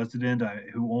County resident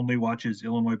who only watches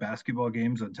Illinois basketball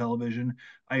games on television,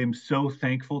 I am so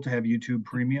thankful to have YouTube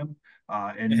Premium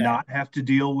and not have to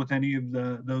deal with any of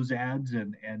those ads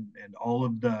and all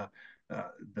of the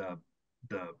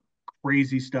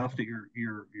crazy stuff that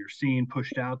you're seeing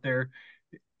pushed out there.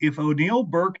 If O'Neil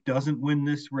Burke doesn't win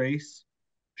this race,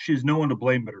 she has no one to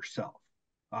blame but herself.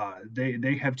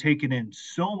 They have taken in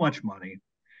so much money.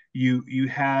 You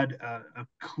had a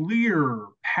clear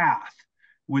path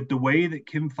with the way that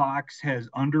Kim Foxx has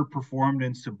underperformed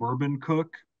in suburban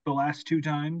Cook the last two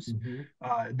times.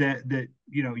 That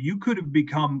you could have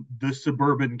become the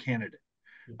suburban candidate,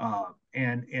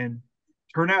 and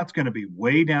turnout's going to be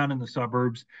way down in the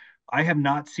suburbs. I have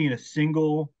not seen a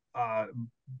single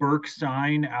Burke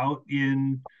sign out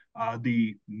in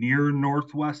the near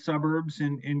northwest suburbs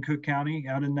in Cook County,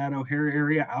 out in that O'Hare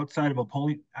area, outside of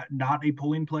not a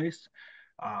polling place.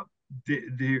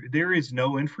 There is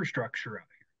no infrastructure out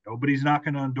here. Nobody's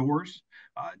knocking on doors.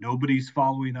 Nobody's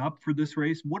following up for this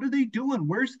race. What are they doing?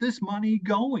 Where's this money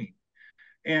going?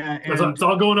 And it's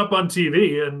all going up on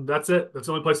TV, and that's it. That's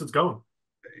the only place it's going.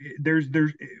 There's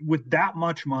with that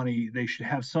much money, they should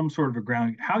have some sort of a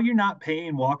ground. How you're not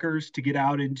paying walkers to get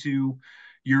out into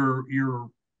your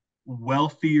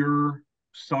wealthier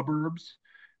suburbs,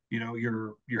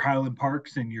 your Highland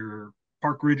Parks and your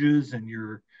Park Ridges and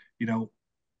your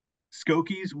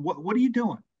Skokies. What are you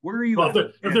doing? Where are you? Well,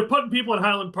 if they're putting people in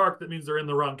Highland Park, that means they're in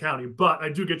the wrong county. But I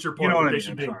do get your point. They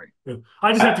should be. Sorry.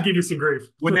 I just have to give you some grief.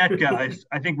 Winnetka,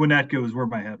 I think Winnetka was where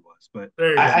my head was. But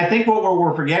I think what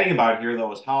we're forgetting about here,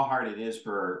 though, is how hard it is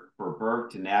for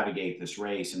Burke to navigate this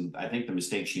race. And I think the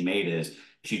mistake she made is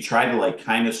she tried to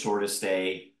kind of sort of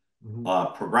stay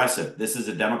progressive. This is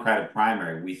a Democratic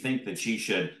primary. We think that she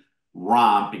should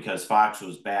romp because Fox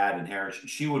was bad and Harris.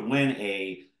 She would win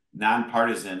a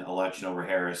nonpartisan election over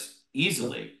Harris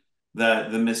easily. The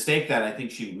mistake that I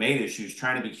think she made is she was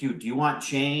trying to be cute. Do you want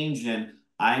change? And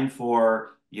I'm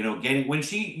for, when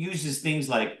she uses things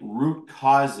like root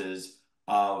causes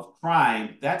of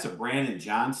crime, that's a Brandon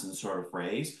Johnson sort of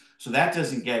phrase. So that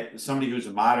doesn't get somebody who's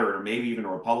a moderate or maybe even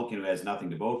a Republican who has nothing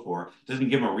to vote for, doesn't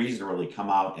give them a reason to really come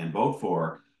out and vote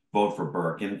for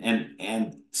Burke.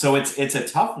 And so it's a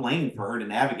tough lane for her to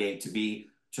navigate, to be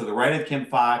to the right of Kim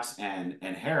Foxx and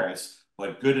Harris,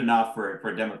 but good enough for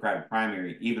a Democratic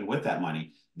primary, even with that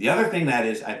money. The other thing that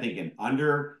is, I think,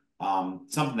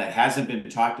 something that hasn't been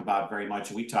talked about very much,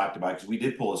 and we talked about because we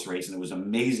did pull this race, and it was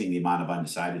amazing the amount of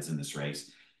undecideds in this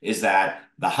race, is that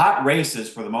the hot races,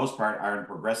 for the most part, are in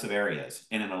progressive areas.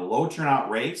 And in a low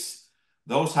turnout race,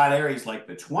 those hot areas like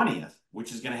the 20th,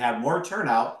 which is going to have more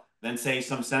turnout than, say,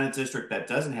 some Senate district that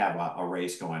doesn't have a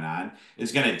race going on,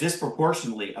 is going to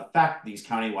disproportionately affect these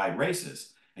countywide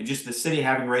races. And just the city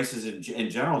having races in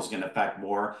general is going to affect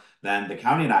more than the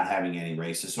county not having any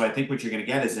races. So I think what you're going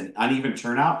to get is an uneven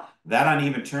turnout. That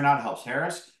uneven turnout helps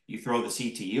Harris. You throw the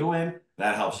CTU in,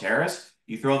 that helps Harris.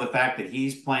 You throw the fact that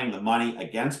he's playing the money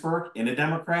against Burke in a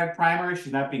Democratic primary.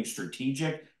 She's not being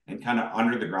strategic and kind of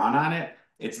under the ground on it.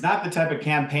 It's not the type of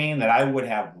campaign that I would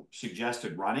have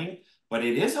suggested running, but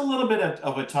it is a little bit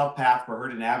of a tough path for her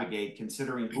to navigate,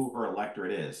 considering who her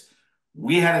electorate is.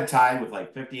 We had a tie with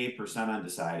like 58%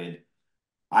 undecided.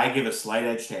 I give a slight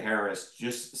edge to Harris,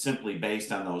 just simply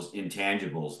based on those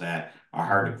intangibles that are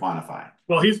hard to quantify.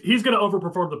 Well, he's going to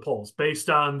overperform the polls based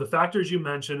on the factors you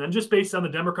mentioned, and just based on the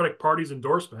Democratic Party's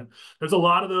endorsement. There's a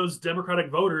lot of those Democratic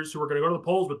voters who are going to go to the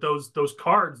polls with those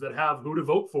cards that have who to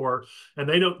vote for, and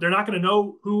they're not going to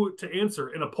know who to answer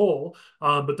in a poll,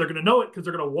 but they're going to know it because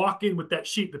they're going to walk in with that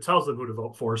sheet that tells them who to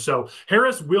vote for. So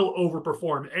Harris will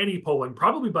overperform any polling,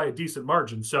 probably by a decent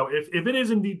margin. So if it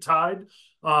is indeed tied,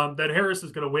 that Harris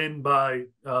is going to win by,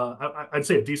 I'd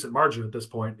say, a decent margin at this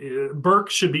point. Burke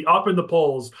should be up in the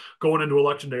polls going into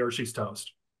Election Day, or she's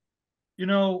toast. You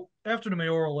know, after the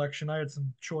mayoral election, I had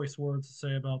some choice words to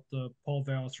say about the Paul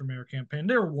Vallas for mayor campaign.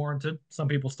 They were warranted. Some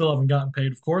people still haven't gotten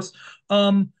paid, of course.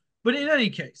 But in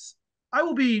any case, I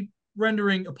will be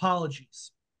rendering apologies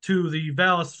to the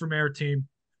Vallas for mayor team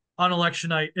on election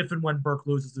night if and when Burke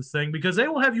loses this thing, because they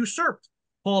will have usurped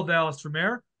Paul Vallas for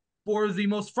mayor for the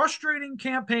most frustrating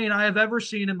campaign I have ever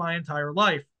seen in my entire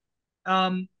life.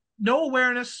 No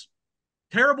awareness,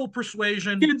 terrible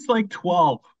persuasion. It's like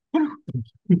 12.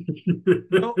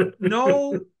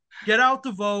 no get out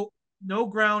the vote, no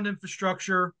ground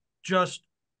infrastructure, just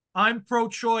I'm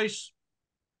pro-choice,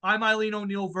 I'm Eileen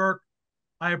O'Neil Burke,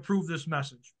 I approve this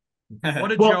message.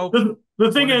 What a joke.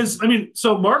 The thing is, I mean,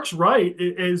 so Mark's right,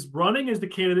 is running as the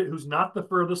candidate who's not the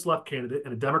furthest left candidate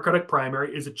in a Democratic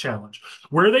primary is a challenge.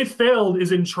 Where they failed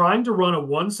is in trying to run a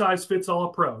one-size-fits-all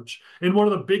approach in one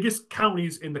of the biggest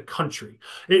counties in the country.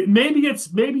 Maybe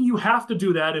you have to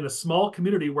do that in a small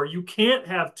community where you can't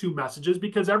have two messages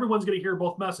because everyone's going to hear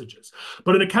both messages.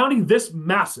 But in a county this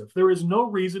massive, there is no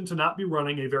reason to not be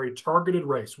running a very targeted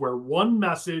race where one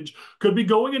message could be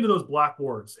going into those black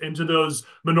wards, into those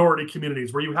minority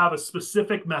communities where you have a specific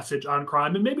message on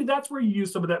crime. And maybe that's where you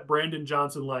use some of that Brandon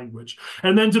Johnson language.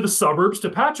 And then to the suburbs, to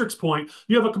Patrick's point,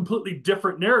 you have a completely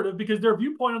different narrative because their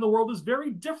viewpoint on the world is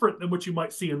very different than what you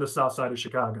might see in the south side of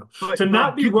Chicago. To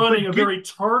not be running a very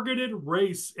targeted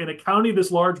race in a county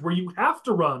this large where you have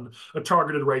to run a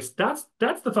targeted race, that's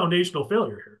the foundational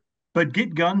failure here. But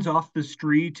get guns off the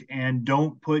street and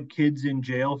don't put kids in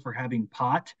jail for having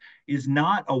pot is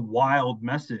not a wild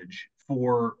message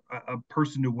for a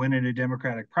person to win in a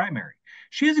Democratic primary.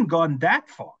 She hasn't gone that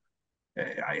far.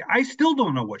 I still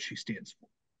don't know what she stands for.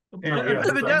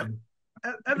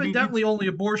 Evidently only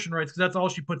abortion rights, because that's all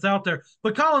she puts out there.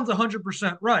 But Collin's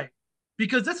 100% right,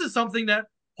 because this is something that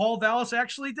Paul Vallas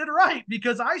actually did right,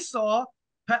 because I saw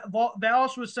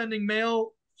Vallas was sending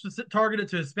mail targeted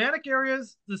to Hispanic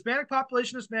areas, the Hispanic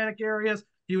population, Hispanic areas.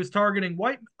 He was targeting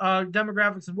white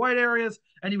demographics in white areas,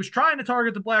 and he was trying to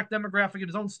target the black demographic in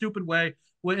his own stupid way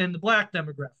in the black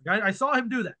demographic. I saw him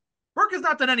do that. Burke has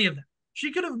not done any of that.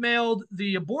 She could have mailed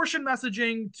the abortion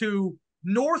messaging to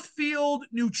Northfield,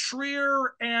 New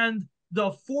Trier, and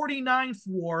the 49th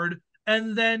Ward,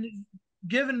 and then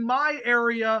given my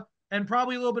area and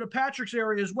probably a little bit of Patrick's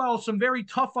area as well, some very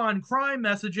tough on crime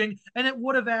messaging, and it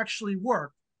would have actually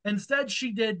worked. Instead,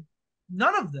 she did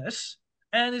none of this,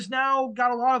 and has now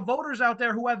got a lot of voters out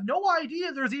there who have no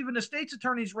idea there's even a state's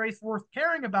attorney's race worth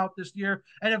caring about this year,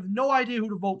 and have no idea who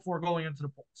to vote for going into the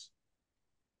polls.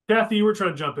 Kathy, you were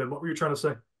trying to jump in. What were you trying to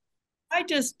say? I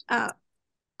just,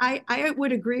 I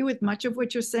would agree with much of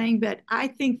what you're saying, but I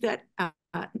think that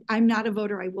I'm not a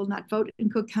voter. I will not vote in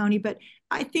Cook County, but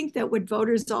I think that what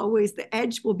voters always, the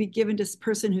edge will be given to this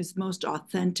person who's most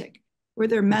authentic, where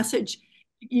their message,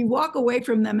 you walk away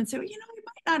from them and say, well, you know,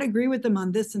 not agree with them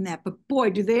on this and that, but boy,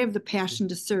 do they have the passion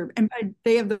to serve, and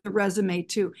they have the resume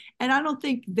too. And I don't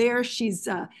think she's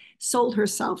sold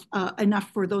herself enough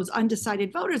for those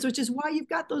undecided voters, which is why you've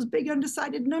got those big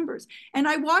undecided numbers. And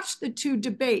I watched the two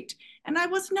debate, and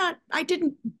it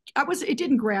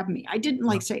didn't grab me. I didn't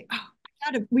like say, oh,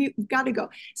 we've got to go.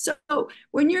 So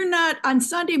when you're not on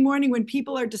Sunday morning, when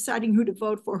people are deciding who to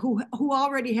vote for, who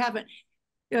already haven't,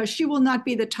 she will not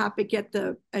be the topic at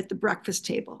the breakfast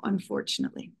table,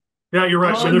 unfortunately. Yeah, you're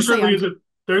right. There certainly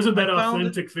isn't that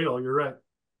authentic feel. You're right.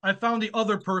 I found the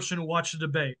other person who watched the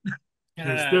debate.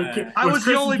 I was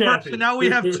the only person. Now we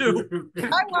have two.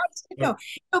 I watched it. No,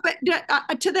 but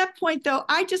to that point, though,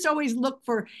 I just always look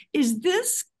for, is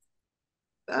this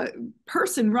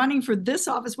person running for this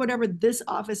office, whatever this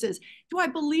office is, do I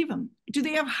believe them? Do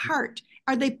they have heart?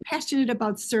 Are they passionate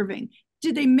about serving?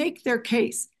 Did they make their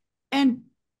case? And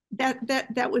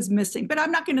that was missing. But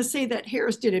I'm not going to say that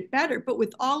Harris did it better, but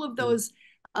with all of those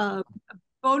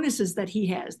bonuses that he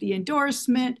has, the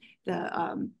endorsement,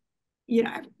 the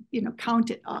count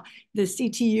it, the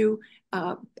CTU,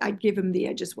 I'd give him the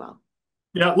edge as well.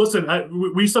 Yeah, listen,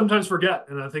 we sometimes forget,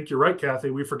 and I think you're right,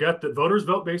 Kathy. We forget that voters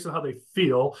vote based on how they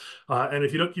feel, and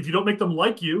if you don't make them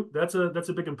like you, that's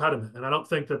a big impediment. And I don't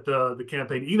think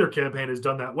that either campaign has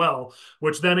done that well.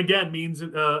 Which then again means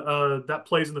that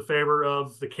plays in the favor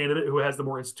of the candidate who has the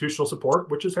more institutional support,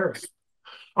 which is Harris.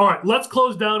 All right, let's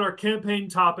close down our campaign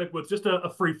topic with just a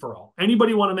free-for-all.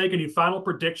 Anybody want to make any final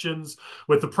predictions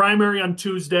with the primary on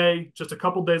Tuesday, just a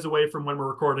couple days away from when we're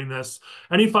recording this?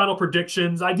 Any final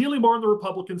predictions? Ideally more on the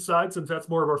Republican side, since that's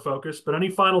more of our focus, but any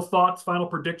final thoughts, final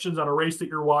predictions on a race that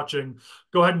you're watching?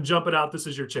 Go ahead and jump it out. This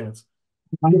is your chance.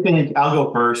 I think I'll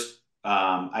go first.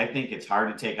 I think it's hard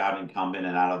to take out incumbent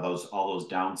and out of all those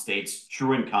down states.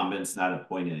 True incumbents, not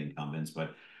appointed incumbents,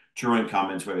 but true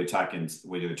incumbents, whether you're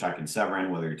talking Severin,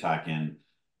 whether you're talking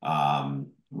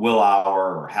Willauer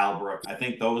or Halbrook, I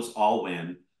think those all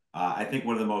win. I think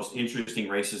one of the most interesting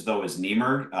races, though, is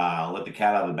Niemer. I'll let the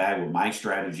cat out of the bag. What my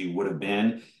strategy would have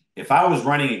been if I was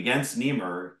running against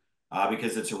Niemer,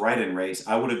 because it's a write-in race,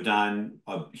 I would have done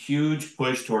a huge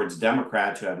push towards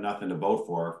Democrats who have nothing to vote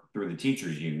for through the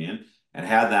teachers union, and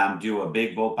had them do a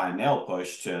big vote by mail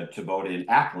push to vote in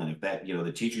Ackland if that,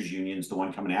 the teachers union is the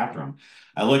one coming after them.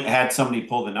 I had somebody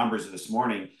pull the numbers this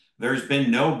morning. There's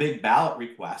been no big ballot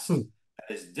request that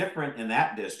is different in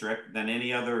that district than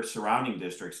any other surrounding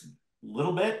districts. A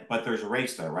little bit, but there's a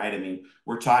race there, right? I mean,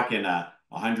 we're talking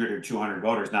 100 or 200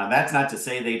 voters. Now, that's not to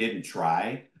say they didn't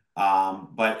try.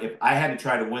 But if I had to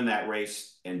try to win that race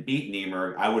and beat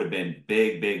Niemer, I would have been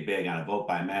big on a vote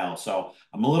by mail. So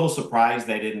I'm a little surprised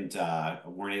they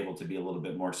weren't able to be a little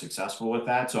bit more successful with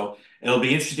that. So it'll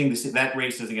be interesting to see. That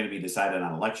race isn't going to be decided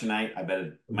on election night. I bet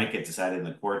it might get decided in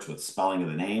the courts with spelling of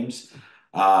the names.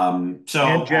 And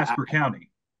Jasper County.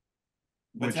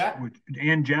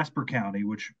 And Jasper County,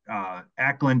 which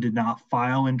Ackland did not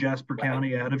file in Jasper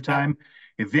County ahead of time.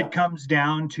 If it comes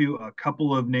down to a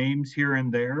couple of names here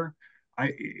and there,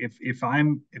 if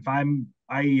I'm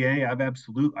IEA,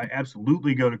 I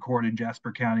absolutely go to court in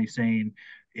Jasper County saying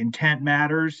intent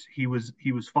matters. He was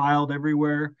filed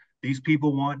everywhere. These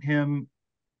people want him.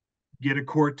 Get a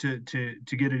court to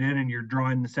get it in, and you're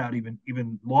drawing this out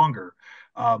even longer.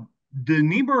 The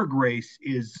Nieberg race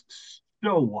is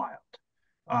so wild.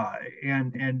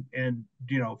 And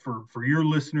for your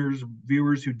listeners,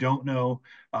 viewers who don't know,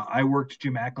 I worked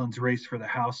Jim Ackland's race for the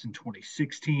House in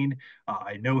 2016.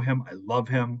 I know him. I love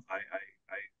him. I'm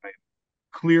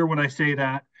clear when I say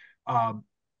that.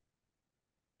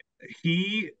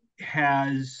 He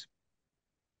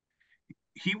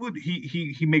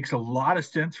makes a lot of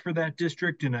sense for that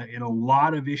district in a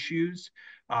lot of issues.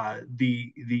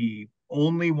 The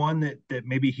only one that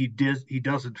maybe he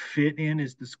doesn't fit in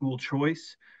is the school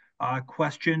choice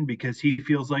question, because he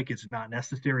feels like it's not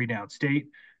necessary downstate.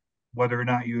 Whether or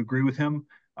not you agree with him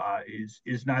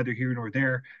is neither here nor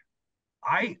there.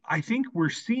 I think we're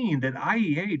seeing that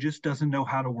IEA just doesn't know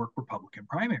how to work Republican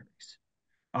primaries,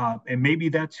 and maybe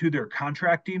that's who they're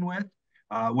contracting with,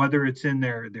 whether it's in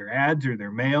their ads or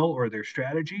their mail or their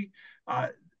strategy.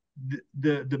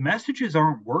 The messages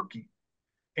aren't working,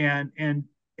 and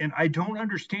I don't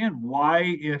understand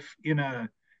why, if in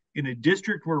a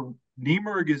district where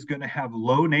Niemerg is going to have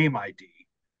low name ID,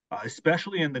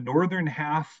 especially in the northern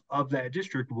half of that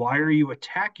district, why are you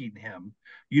attacking him?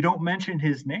 You don't mention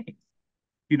his name.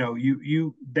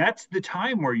 That's the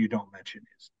time where you don't mention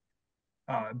his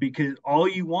name, because all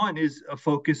you want is a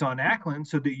focus on Ackland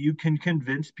so that you can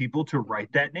convince people to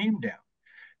write that name down.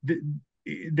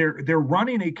 They're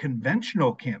running a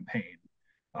conventional campaign.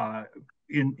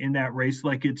 in that race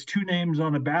like it's two names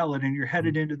on a ballot and you're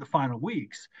headed into the final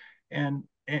weeks. And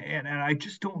I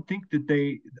just don't think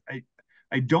that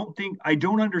I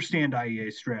don't understand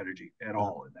IEA's strategy at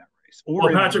all in that race. Or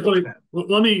well, Patrick,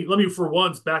 let me for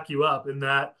once back you up in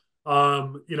that.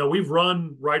 We've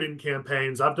run write-in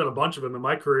campaigns. I've done a bunch of them in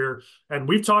my career, and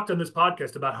we've talked on this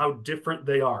podcast about how different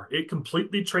they are. It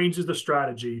completely changes the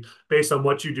strategy based on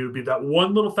what you do. Be that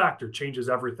one little factor changes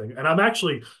everything. And I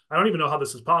don't even know how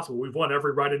this is possible. We've won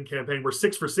every write-in campaign. We're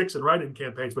 6 for 6 in write-in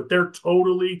campaigns, but they're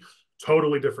totally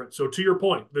different. So to your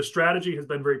point, the strategy has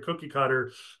been very cookie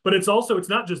cutter, but it's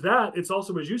not just that. It's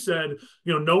also, as you said,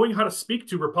 knowing how to speak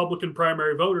to Republican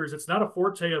primary voters. It's not a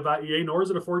forte of IEA, nor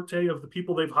is it a forte of the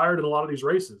people they've hired in a lot of these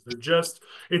races.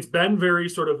 It's been very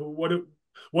sort of what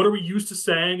are we used to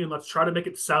saying, and let's try to make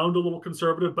it sound a little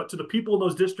conservative. But to the people in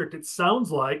those districts, it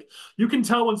sounds like you can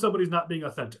tell when somebody's not being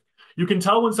authentic. You can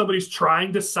tell when somebody's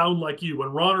trying to sound like you. When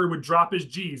Ronner would drop his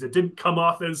G's, it didn't come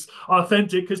off as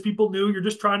authentic because people knew you're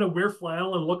just trying to wear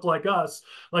flannel and look like us.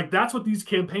 Like, that's what these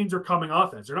campaigns are coming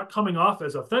off as. They're not coming off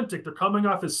as authentic. They're coming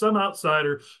off as some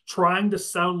outsider trying to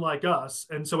sound like us.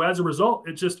 And so as a result,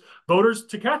 it's just voters,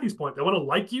 to Kathy's point, they want to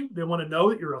like you. They want to know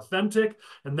that you're authentic.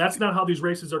 And that's not how these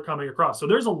races are coming across. So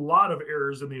there's a lot of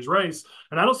errors in these races.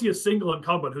 And I don't see a single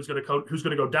incumbent who's going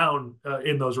to go down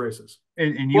in those races.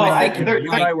 And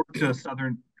I worked a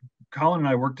Collin and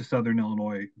I worked a Southern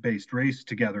Illinois based race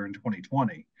together in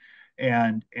 2020.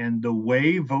 And the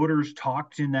way voters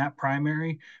talked in that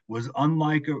primary was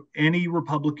unlike any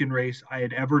Republican race I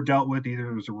had ever dealt with,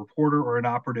 either as a reporter or an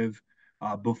operative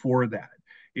before that.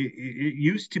 It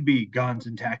used to be guns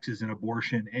and taxes and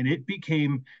abortion, and it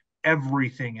became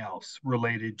everything else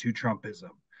related to Trumpism.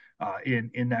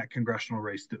 In that congressional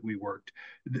race that we worked.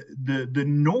 The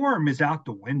norm is out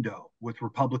the window with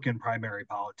Republican primary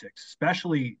politics,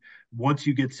 especially once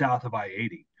you get south of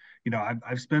I-80.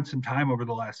 I've spent some time over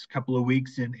the last couple of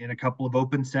weeks in a couple of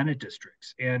open Senate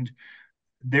districts, and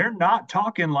they're not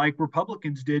talking like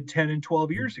Republicans did 10 and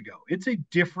 12 years ago. It's a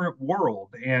different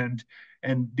world, and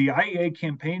the IEA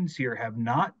campaigns here have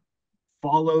not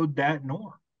followed that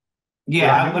norm.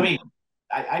 Yeah,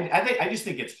 I just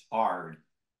think it's hard.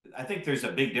 I think there's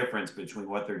a big difference between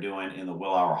what they're doing in the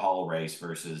Willauer Hall race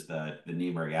versus the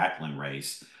Nieberg-Ackland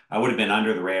race. I would have been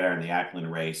under the radar in the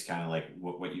Ackland race, kind of like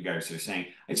what you guys are saying.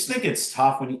 I just think it's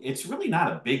tough when it's really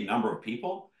not a big number of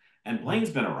people, and Blaine's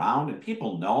been around and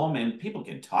people know him and people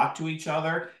can talk to each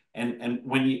other. And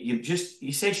when you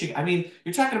say, I mean,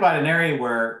 you're talking about an area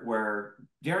where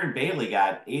Darren Bailey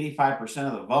got 85%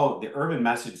 of the vote. The urban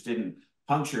message didn't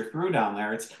puncture through down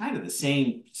there. It's kind of the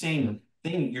same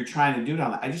thing you're trying to do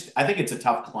down there. I think it's a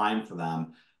tough climb for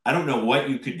them. I don't know what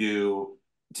you could do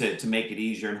to make it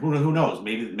easier, and who knows?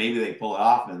 Maybe they pull it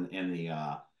off in the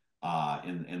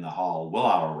Hall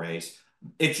Willauer race.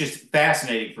 It's just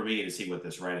fascinating for me to see what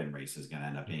this write-in race is going to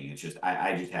end up being. It's just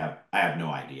I have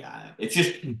no idea on it. It's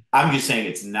just I'm just saying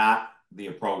it's not the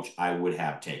approach I would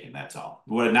have taken. That's all.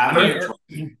 Would not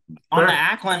on the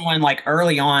Ackland one, like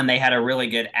early on, they had a really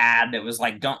good ad that was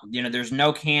like, there's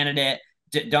no candidate.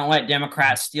 Don't let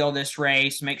Democrats steal this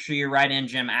race. Make sure you write in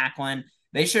Jim Ackland.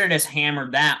 They should have just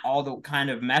hammered that all the kind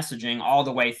of messaging all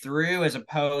the way through, as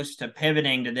opposed to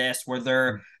pivoting to this where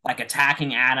they're like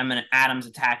attacking Adam and Adam's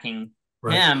attacking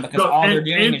him, because all they're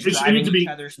doing is driving each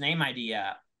other's name ID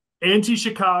up.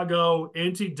 Anti-Chicago,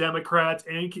 anti-Democrats,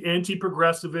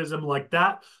 anti-progressivism, like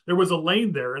that. There was a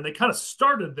lane there, and they kind of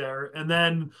started there, and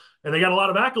they got a lot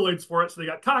of accolades for it, so they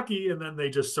got cocky, and then they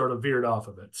just sort of veered off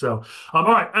of it. So, all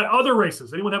right, other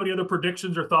races. Anyone have any other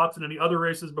predictions or thoughts in any other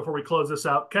races before we close this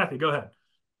out? Kathy, go ahead.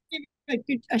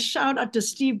 A shout out to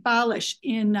Steve Balish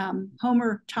in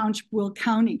Homer Township, Will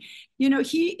County.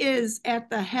 He is at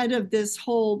the head of this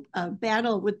whole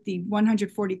battle with the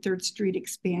 143rd Street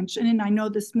expansion. And I know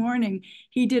this morning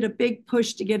he did a big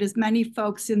push to get as many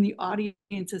folks in the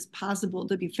audience as possible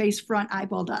to be face front,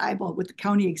 eyeball to eyeball with the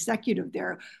county executive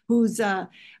there, who's done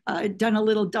a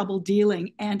little double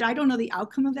dealing. And I don't know the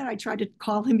outcome of that. I tried to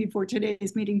call him before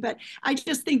today's meeting, but I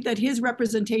just think that his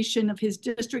representation of his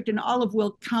district in all of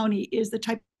Will County is the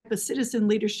type of citizen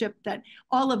leadership that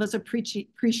all of us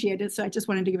appreciated. So I just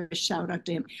wanted to give a shout out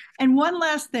to him. And one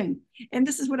last thing, and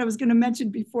this is what I was going to mention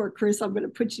before, Chris, I'm going to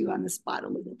put you on the spot a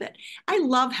little bit. I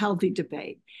love healthy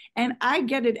debate, and I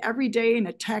get it every day in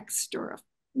a text or a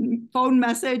phone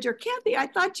message, or Kathy, I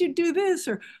thought you'd do this,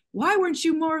 or why weren't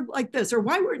you more like this, or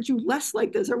why weren't you less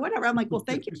like this, or whatever. I'm like, well,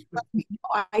 thank you.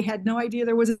 I had no idea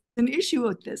there was an issue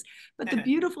with this. But the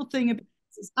beautiful thing about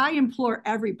this is I implore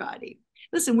everybody,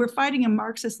 listen, we're fighting a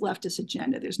Marxist leftist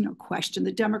agenda. There's no question.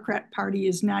 The Democrat Party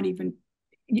is not even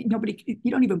nobody,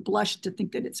 you don't even blush to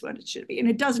think that it's what it should be. And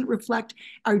it doesn't reflect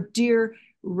our dear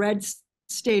red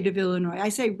state of Illinois. I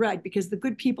say red because the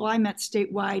good people I met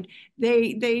statewide,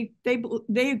 they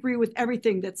agree with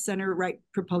everything that Senator Wright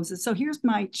proposes. So here's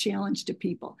my challenge to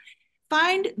people.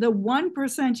 Find the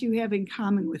 1% you have in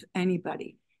common with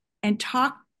anybody and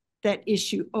talk that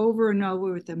issue over and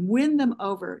over with them, win them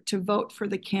over to vote for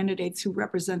the candidates who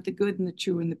represent the good and the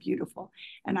true and the beautiful.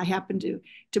 And I happen to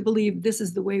believe this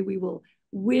is the way we will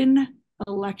win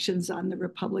elections on the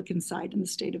Republican side in the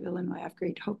state of Illinois. I have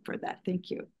great hope for that. Thank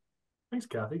you. Thanks,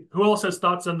 Kathy. Who else has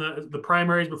thoughts on the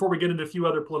primaries before we get into a few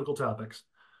other political topics?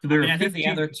 I think the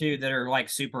other two that are like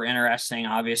super interesting,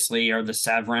 obviously, are the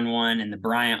Severin one and the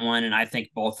Bryant one. And I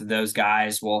think both of those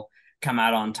guys will come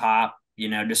out on top,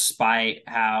 despite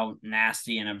how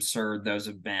nasty and absurd those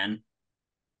have been.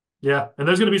 Yeah, and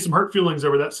there's going to be some hurt feelings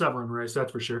over that Severin race,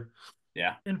 that's for sure.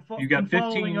 Yeah. You've got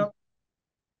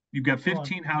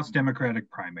 15 House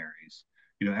Democratic primaries.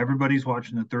 Everybody's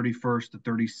watching the 31st, the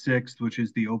 36th, which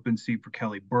is the open seat for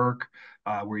Kelly Burke,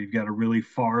 where you've got a really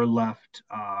far left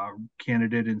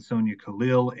candidate in Sonia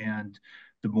Khalil and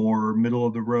the more middle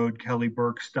of the road Kelly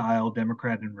Burke style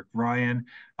Democrat and Rick Ryan.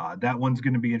 That one's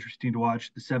going to be interesting to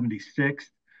watch. The 76th,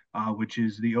 which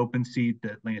is the open seat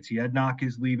that Lancey Ednock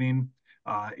is leaving,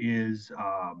 is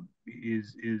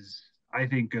I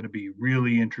think going to be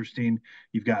really interesting.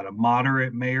 You've got a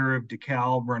moderate mayor of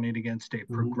DeKalb running against a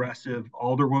progressive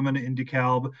alderwoman in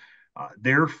DeKalb.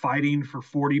 They're fighting for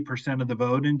 40% of the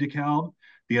vote in DeKalb.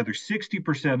 The other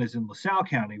 60% is in LaSalle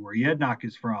County, where Yednock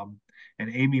is from.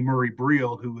 And Amy Murray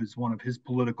Briel, who is one of his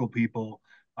political people,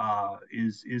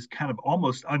 is kind of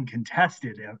almost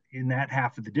uncontested in that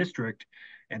half of the district.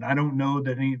 And I don't know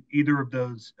that either of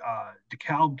those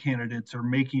DeKalb candidates are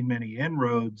making many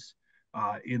inroads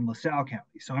in LaSalle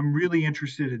County. So I'm really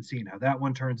interested in seeing how that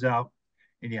one turns out.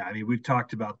 And yeah, we've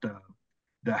talked about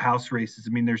the House races.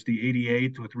 There's the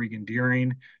 88th with Regan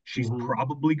Deering. She's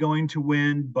probably going to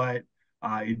win, but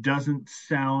it doesn't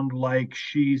sound like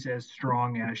she's as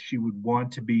strong as she would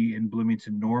want to be in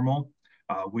Bloomington Normal,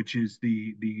 which is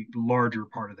the larger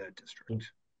part of that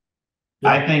district. Yeah.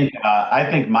 I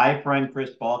think my friend Chris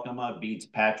Balkema beats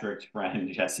Patrick's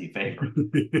friend Jesse Faber.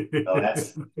 So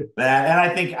that's that, and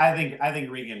I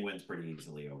think Regan wins pretty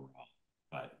easily overall.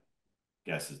 But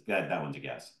that one's a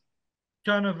guess.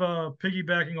 Kind of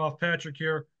piggybacking off Patrick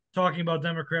here, talking about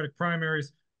Democratic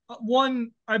primaries.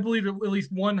 I believe at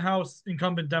least one House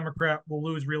incumbent Democrat will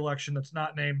lose re-election that's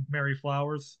not named Mary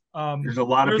Flowers. There's a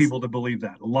lot of people that believe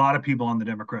that. A lot of people on the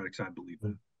Democratic side believe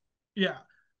that. Yeah.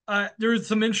 There's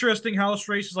some interesting House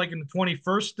races, like in the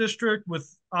 21st district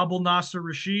with Abul Nasser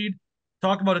Rashid.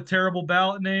 Talk about a terrible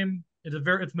ballot name.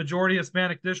 It's majority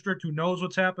Hispanic district. Who knows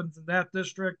what's happened in that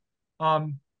district?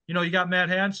 You got Matt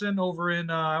Hansen over in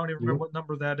I don't even remember what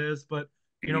number that is, but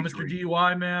Mr.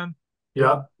 DUI man.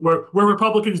 Yeah, where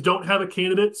Republicans don't have a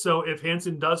candidate, so if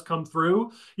Hansen does come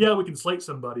through, yeah, we can slate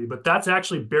somebody, but that's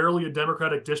actually barely a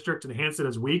Democratic district, and Hansen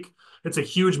is weak. It's a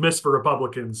huge miss for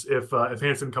Republicans if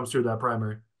Hansen comes through that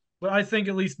primary. But I think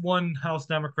at least one House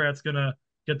Democrat's going to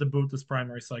get the boot this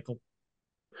primary cycle.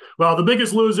 Well, the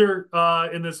biggest loser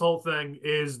in this whole thing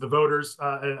is the voters.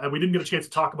 And we didn't get a chance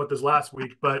to talk about this last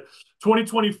week, but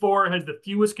 2024 has the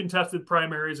fewest contested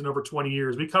primaries in over 20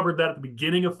 years. We covered that at the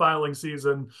beginning of filing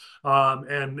season,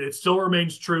 and it still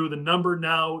remains true. The number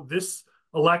now, this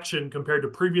election compared to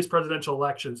previous presidential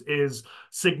elections, is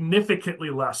significantly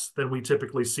less than we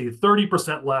typically see,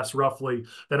 30% less roughly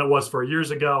than it was 4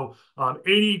 years ago.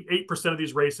 88% of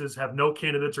these races have no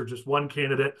candidates or just one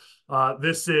candidate.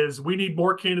 We need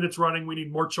more candidates running. We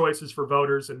need more choices for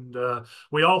voters. And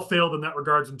we all failed in that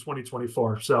regards in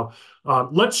 2024. So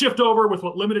let's shift over with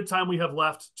what limited time we have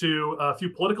left to a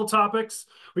few political topics.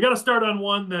 We got to start on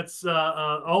one that's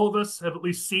all of us have at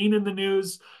least seen in the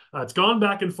news. It's gone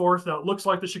back and forth. Now, it looks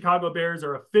like the Chicago Bears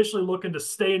are officially looking to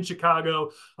stay in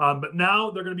Chicago, but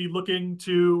now they're going to be looking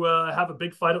to have a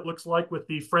big fight, it looks like, with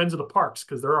the Friends of the Parks,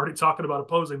 because they're already talking about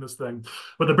opposing this thing.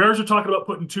 But the Bears are talking about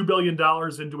putting $2 billion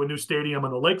into a new stadium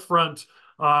on the lakefront.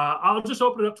 I'll just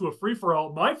open it up to a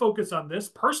free-for-all. My focus on this,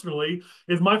 personally,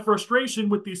 is my frustration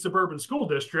with these suburban school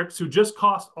districts who just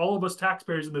cost all of us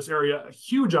taxpayers in this area a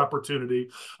huge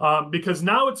opportunity, because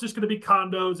now it's just going to be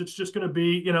condos. It's just going to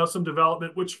be, some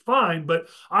development, which fine, but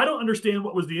I don't understand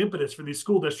what was the impetus for these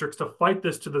school districts to fight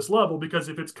this to this level, because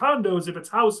if it's condos, if it's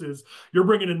houses, you're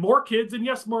bringing in more kids and,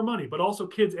 yes, more money, but also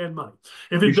kids and money.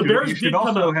 You should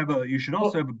also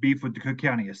have a beef with the Cook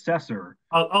County assessor.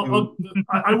 I will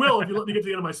if you let me get to the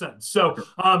the end of my sentence. So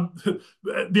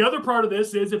the other part of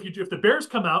this is if the Bears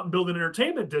come out and build an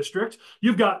entertainment district,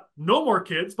 you've got no more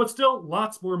kids, but still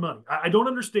lots more money. I don't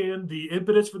understand the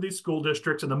impetus for these school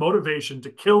districts and the motivation to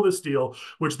kill this deal,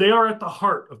 which they are at the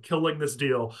heart of killing this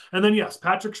deal. And then, yes,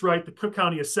 Patrick's right. The Cook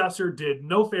County assessor did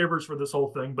no favors for this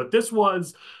whole thing, but this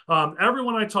was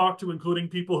everyone I talked to, including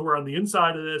people who are on the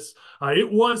inside of this.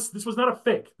 This was not a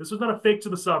fake. This was not a fake to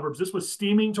the suburbs. This was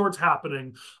steaming towards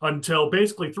happening until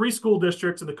basically 3 school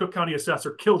districts and the Cook County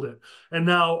assessor killed it. And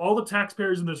now all the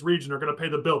taxpayers in this region are going to pay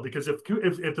the bill, because if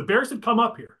the Bears had come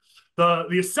up here,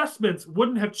 the assessments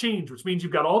wouldn't have changed, which means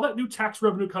you've got all that new tax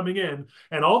revenue coming in,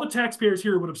 and all the taxpayers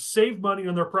here would have saved money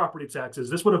on their property taxes.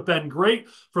 This would have been great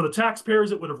for the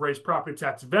taxpayers. It would have raised property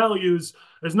tax values.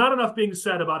 There's not enough being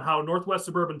said about how Northwest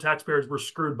suburban taxpayers were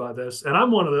screwed by this, and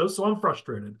I'm one of those, so I'm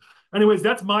frustrated. Anyways,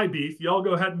 that's my beef. Y'all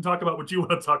go ahead and talk about what you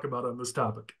want to talk about on this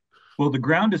topic. Well, the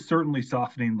ground is certainly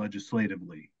softening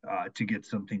legislatively to get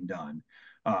something done.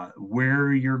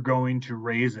 Where you're going to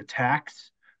raise a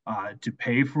tax to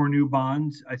pay for new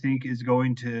bonds, I think is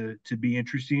going to be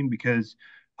interesting, because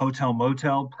hotel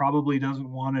motel probably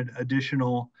doesn't want an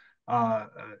additional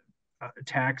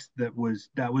tax. That was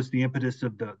the impetus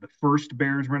of the first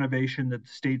Bears renovation that the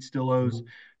state still owes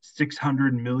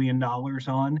 $600 million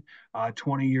on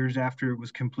 20 years after it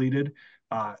was completed.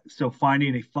 So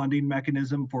finding a funding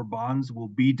mechanism for bonds will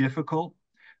be difficult.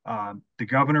 The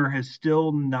governor has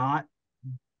still not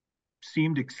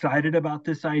seemed excited about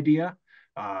this idea.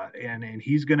 And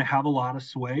he's going to have a lot of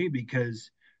sway, because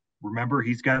remember,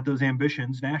 he's got those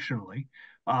ambitions nationally.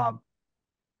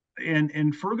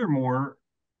 And furthermore,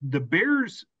 the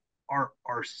Bears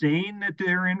are saying that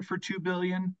they're in for $2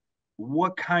 billion.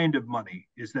 What kind of money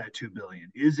is that $2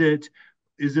 billion? Is it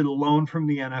a loan from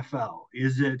the NFL?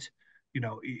 Is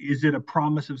it a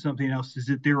promise of something else? Is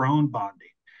it their own bonding?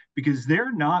 Because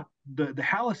they're not the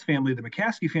Hallis family, the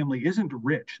McCaskey family isn't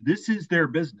rich. This is their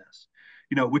business,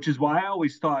 which is why I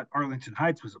always thought Arlington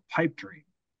Heights was a pipe dream,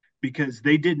 because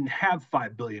they didn't have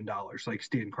 $5 billion like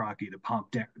Stan Kroenke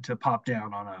to pop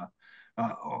down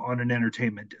on an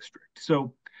entertainment district.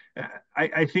 So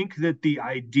I think that the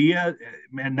idea,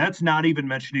 and that's not even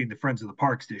mentioning the Friends of the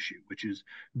Parks issue, which is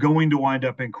going to wind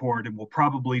up in court and will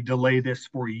probably delay this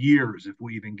for years if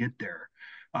we even get there.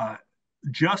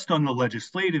 Just on the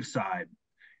legislative side,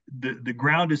 the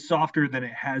ground is softer than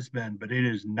it has been, but it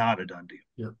is not a done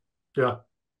deal. Yeah.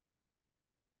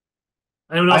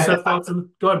 Anyone else have thoughts?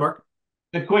 Go ahead, Mark.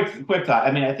 The quick thought.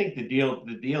 I mean, I think the deal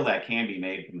that can be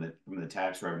made from the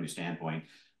tax revenue standpoint,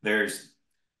 there's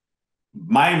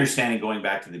my understanding going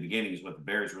back to the beginning is what the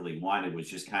Bears really wanted was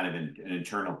just kind of an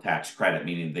internal tax credit,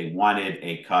 meaning they wanted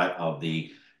a cut of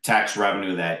the tax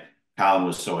revenue that Collin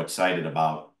was so excited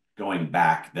about going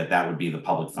back, that would be the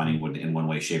public funding would in one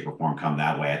way, shape, or form come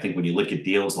that way. I think when you look at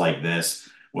deals like this,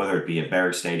 whether it be at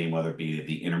Bears Stadium, whether it be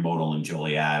the Intermodal in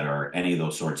Joliet, or any of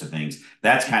those sorts of things,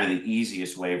 that's kind of the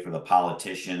easiest way for the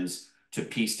politicians to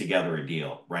piece together a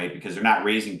deal, right? Because they're not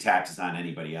raising taxes on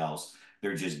anybody else.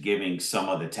 They're just giving some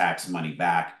of the tax money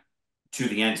back to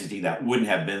the entity that wouldn't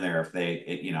have been there if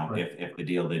if the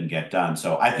deal didn't get done.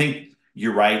 So I think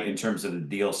you're right in terms of the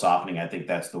deal softening. I think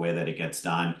that's the way that it gets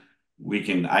done.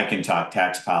 I can talk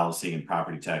tax policy and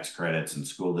property tax credits and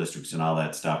school districts and all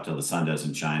that stuff till the sun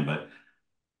doesn't shine, but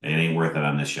it ain't worth it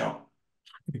on this show.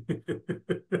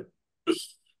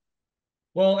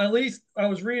 Well, at least I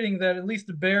was reading that at least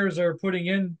the Bears are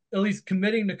committing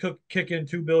to kick in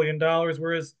 $2 billion,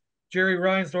 whereas Jerry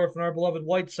Reinsdorf and our beloved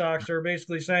White Sox are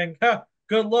basically saying,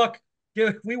 good luck.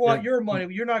 We want your money.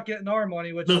 You're not getting our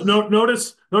money.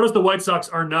 Notice the White Sox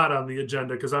are not on the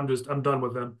agenda, because I'm done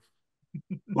with them.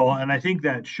 Well, and I think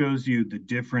that shows you the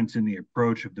difference in the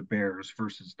approach of the Bears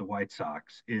versus the White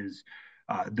Sox is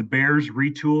the Bears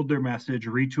retooled their message,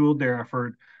 retooled their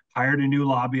effort, hired a new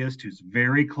lobbyist who's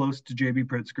very close to J.B.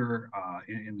 Pritzker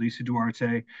and Lisa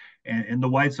Duarte. And the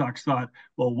White Sox thought,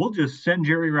 well, we'll just send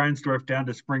Jerry Reinsdorf down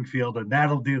to Springfield and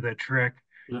that'll do the trick.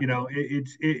 Yeah.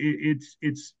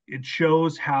 It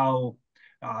shows how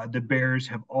the Bears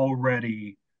have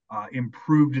already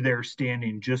improved their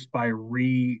standing just by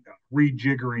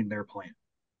rejiggering their plan.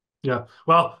 Yeah.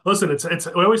 Well, listen,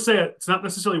 we always say it's not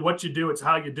necessarily what you do, it's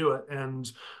how you do it.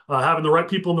 And having the right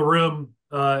people in the room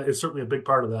is certainly a big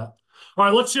part of that. All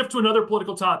right, let's shift to another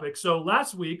political topic. So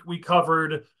last week we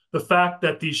covered the fact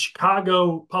that the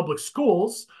Chicago public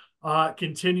schools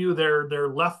continue their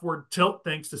leftward tilt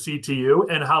thanks to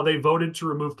CTU and how they voted to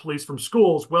remove police from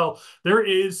schools. Well, there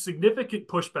is significant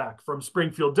pushback from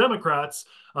Springfield Democrats.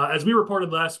 As we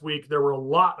reported last week, there were a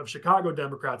lot of Chicago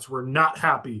Democrats who were not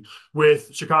happy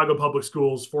with Chicago public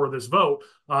schools for this vote.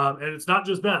 And it's not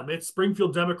just them, it's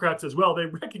Springfield Democrats as well. They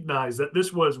recognize that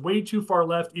this was way too far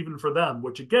left even for them,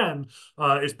 which again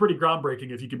is pretty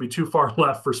groundbreaking if you could be too far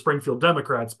left for Springfield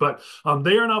Democrats. But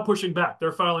they are now pushing back.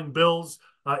 They're filing bills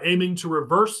aiming to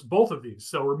reverse both of these.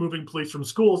 So removing police from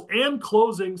schools and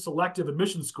closing selective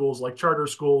admission schools like charter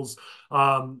schools.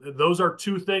 Those are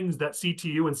two things that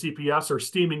CTU and CPS are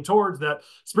steaming towards that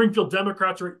Springfield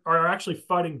Democrats are actually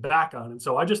fighting back on. And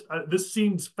so this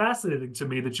seems fascinating to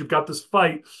me that you've got this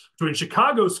fight between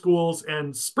Chicago schools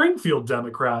and Springfield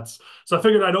Democrats. So I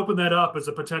figured I'd open that up as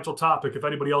a potential topic if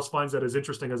anybody else finds that as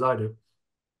interesting as I do.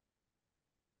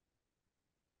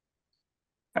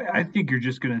 I think you're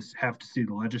just going to have to see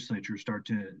the legislature start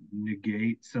to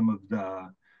negate some of the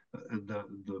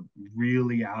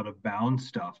really out of bounds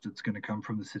stuff that's going to come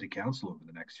from the city council over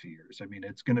the next few years. I mean,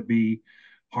 it's going to be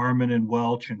Harmon and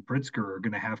Welch and Pritzker are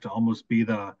going to have to almost be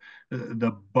the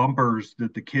bumpers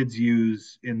that the kids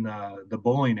use in the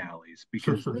bowling alleys,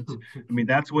 because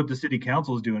that's what the city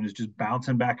council is doing, is just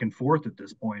bouncing back and forth at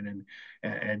this point,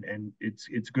 and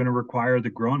it's going to require the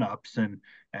grown-ups and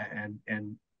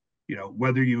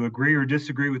whether you agree or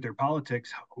disagree with their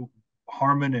politics,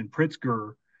 Harmon and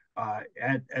Pritzker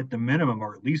at the minimum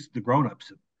are at least the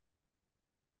grown-ups.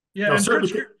 Yeah, no, and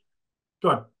go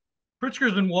ahead.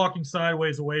 Pritzker's been walking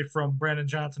sideways away from Brandon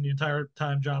Johnson the entire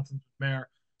time Johnson's mayor.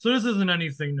 So this isn't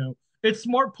anything new. It's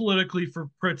smart politically for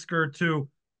Pritzker to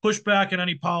push back on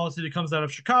any policy that comes out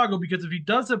of Chicago, because if he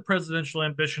does have presidential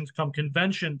ambitions come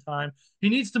convention time, he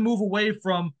needs to move away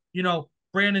from,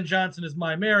 Brandon Johnson is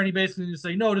my mayor, and he basically needs to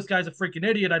say, no, this guy's a freaking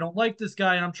idiot. I don't like this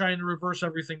guy, and I'm trying to reverse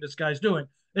everything this guy's doing.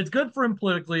 It's good for him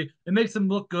politically. It makes him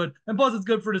look good. And plus, it's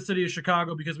good for the city of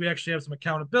Chicago because we actually have some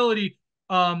accountability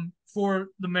for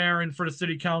the mayor and for the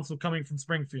city council coming from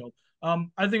Springfield.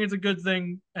 I think it's a good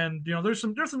thing. And, there's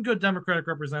some good Democratic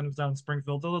representatives down in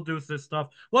Springfield that'll do this stuff.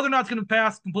 Whether or not it's going to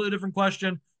pass, completely different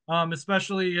question.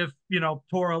 Especially if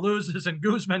Toro loses and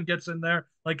Guzman gets in there,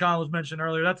 like Collin was mentioned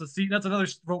earlier. That's another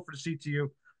vote for the CTU.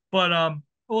 But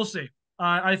we'll see.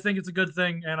 I think it's a good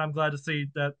thing, and I'm glad to see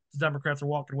that the Democrats are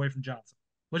walking away from Johnson,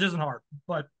 which isn't hard.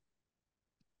 But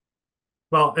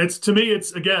well, to me,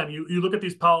 again, you look at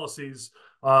these policies.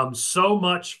 So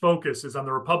much focus is on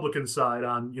the Republican side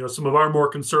on some of our more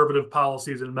conservative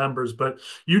policies and members, but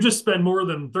you just spend more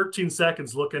than 13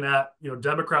 seconds looking at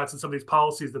Democrats and some of these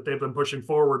policies that they've been pushing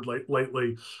forward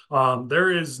lately. There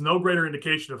is no greater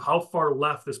indication of how far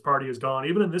left this party has gone,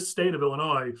 even in this state of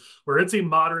Illinois, where it's a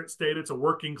moderate state, it's a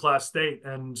working class state,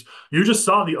 and you just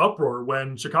saw the uproar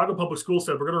when Chicago Public Schools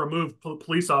said we're going to remove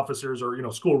police officers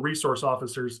or school resource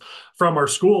officers from our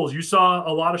schools. You saw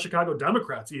a lot of Chicago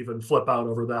Democrats even flip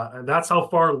out over that, and that's how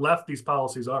far left these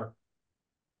policies are.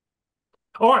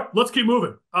 All right, let's keep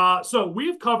moving. So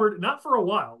we've covered, not for a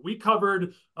while, we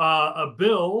covered a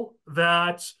bill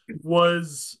that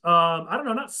was,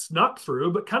 not snuck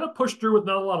through, but kind of pushed through with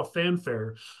not a lot of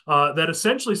fanfare, that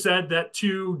essentially said that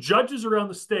to judges around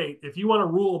the state, if you want to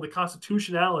rule the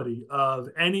constitutionality of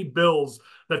any bills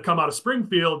that come out of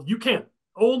Springfield, you can't.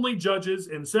 Only judges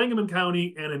in Sangamon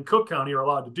County and in Cook County are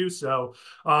allowed to do so.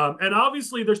 And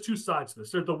obviously, there's two sides to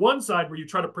this. There's the one side where you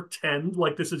try to pretend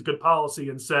like this is good policy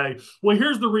and say, well,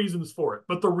 here's the reasons for it.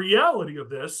 But the reality of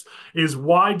this is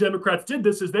why Democrats did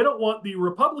this is they don't want the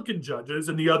Republican judges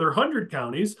in the other 100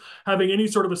 counties having any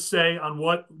sort of a say on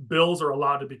what bills are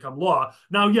allowed to become law.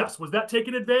 Now, yes, was that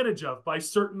taken advantage of by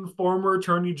certain former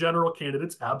attorney general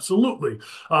candidates? Absolutely.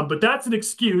 But that's an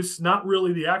excuse, not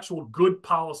really the actual good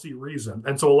policy reason.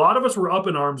 And so a lot of us were up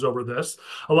in arms over this.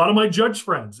 A lot of my judge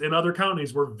friends in other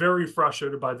counties were very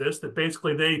frustrated by this, that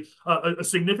basically a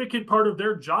significant part of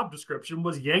their job description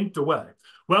was yanked away.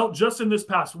 Well, just in this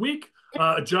past week,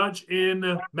 a judge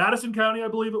in Madison County, I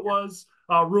believe it was,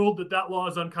 ruled that law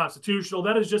is unconstitutional.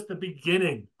 That is just the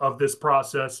beginning of this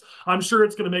process. I'm sure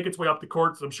it's going to make its way up the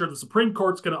courts. I'm sure the Supreme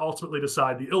Court's going to ultimately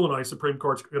decide. The Illinois Supreme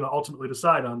Court's going to ultimately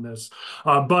decide on this.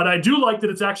 But I do like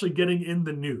that it's actually getting in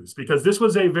the news, because this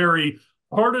was a very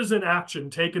partisan action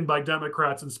taken by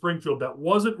Democrats in Springfield that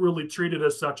wasn't really treated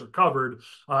as such or covered.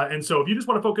 And so if you just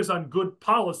want to focus on good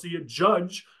policy, a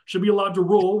judge should be allowed to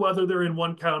rule whether they're in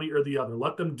one county or the other.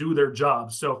 Let them do their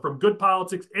job. So from good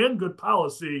politics and good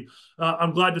policy,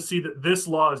 I'm glad to see that this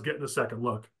law is getting a second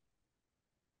look.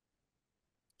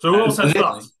 So who else has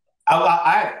thoughts?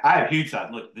 I have huge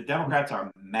thoughts. Look, the Democrats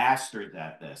are masters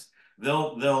at this.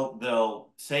 They'll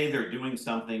say they're doing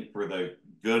something for the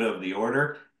good of the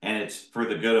order, and it's for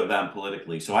the good of them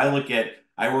politically. So I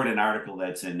wrote an article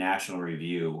that's in National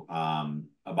Review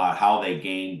about how they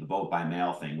gained the vote by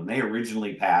mail thing. When they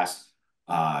originally passed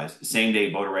same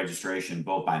day voter registration,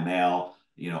 vote by mail,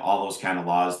 all those kind of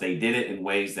laws, they did it in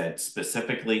ways that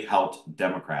specifically helped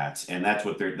Democrats. And that's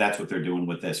what they're doing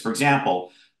with this. For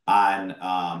example, on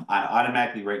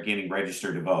automatically getting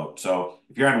registered to vote. So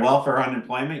if you're on welfare or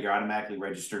unemployment, you're automatically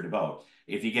registered to vote.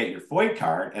 If you get your FOID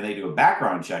card and they do a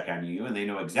background check on you and they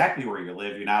know exactly where you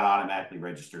live, you're not automatically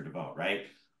registered to vote, right?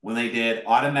 When they did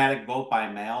automatic vote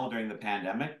by mail during the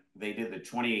pandemic, they did the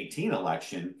 2018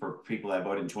 election for people that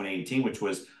voted in 2018, which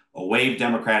was a wave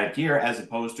Democratic year, as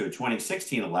opposed to a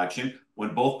 2016 election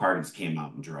when both parties came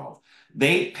out and drove.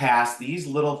 They passed these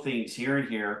little things here and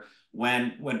here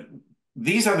when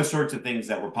these are the sorts of things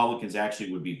that Republicans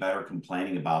actually would be better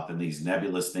complaining about than these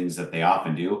nebulous things that they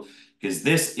often do, because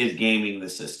this is gaming the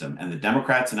system. And the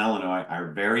Democrats in Illinois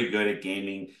are very good at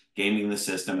gaming the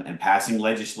system and passing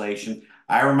legislation.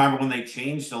 I remember when they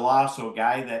changed the law so a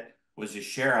guy that was a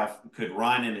sheriff could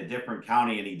run in a different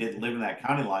county and he didn't live in that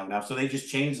county long enough. So they just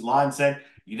changed the law and said,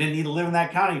 you didn't need to live in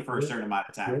that county for a certain amount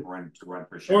of time to run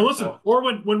for sheriff. Or listen, or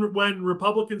when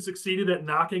Republicans succeeded at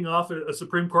knocking off a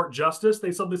Supreme Court justice,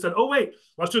 they suddenly said, "Oh wait,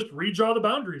 let's just redraw the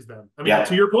boundaries." Then, I mean,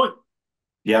 to your point,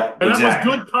 yeah, and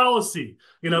exactly. That was good policy.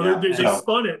 They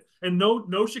spun it, and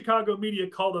no Chicago media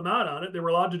called them out on it. They were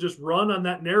allowed to just run on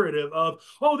that narrative of,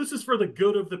 "Oh, this is for the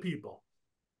good of the people."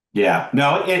 Yeah,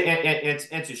 no,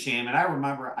 it's a shame, and I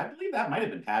remember, I believe that might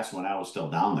have been passed when I was still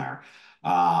down there,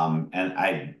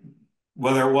 and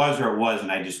whether it was or it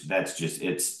wasn't,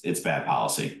 it's bad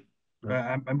policy.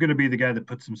 I'm going to be the guy that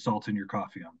puts some salt in your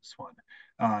coffee on this one.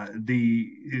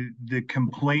 The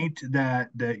complaint that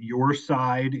your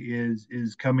side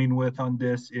is coming with on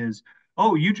this is,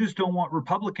 oh, you just don't want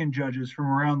Republican judges from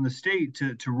around the state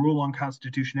to rule on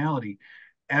constitutionality.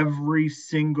 Every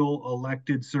single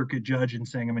elected circuit judge in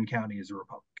Sangamon County is a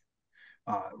Republican.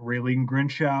 Raylene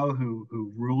Grinshaw,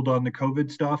 who ruled on the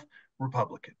COVID stuff,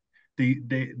 Republican.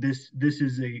 This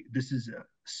is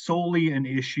solely an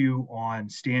issue on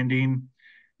standing.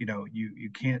 You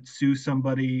can't sue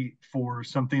somebody for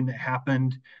something that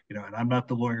happened. And I'm not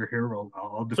the lawyer here.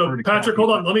 I'll defer to Patrick. Kathy,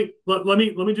 Hold on. Let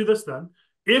me do this then.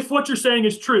 If what you're saying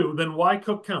is true, then why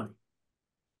Cook County?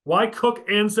 Why Cook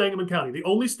and Sangamon County? The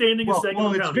only standing is Sangamon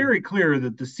County. Well, it's very clear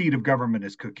that the seat of government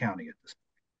is Cook County at this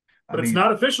point. But it's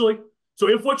not officially. So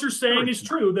if what you're saying is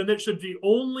true, then it should be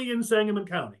only in Sangamon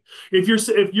County. If you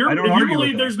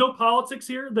believe there's no politics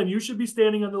here, then you should be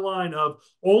standing on the line of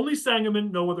only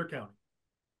Sangamon, no other county.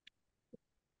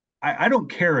 I don't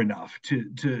care enough to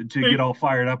get all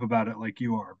fired up about it like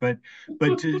you are, but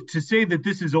to say that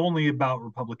this is only about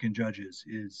Republican judges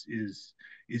is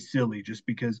silly, just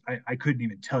because I couldn't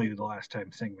even tell you the last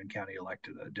time Sangamon County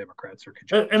elected a Democrat circuit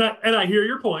judge. And I hear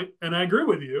your point, and I agree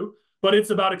with you. But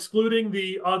it's about excluding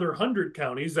the other 100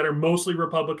 counties that are mostly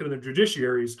Republican in their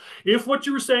judiciaries. If what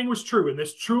you were saying was true, and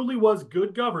this truly was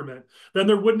good government, then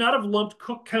there would not have lumped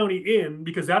Cook County in,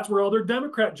 because that's where all their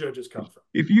Democrat judges come from.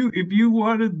 If you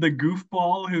wanted the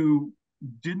goofball who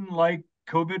didn't like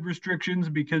COVID restrictions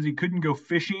because he couldn't go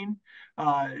fishing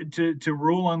to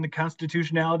rule on the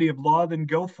constitutionality of law, then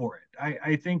go for it.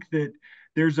 I think that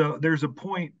there's a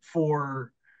point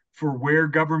for where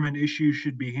government issues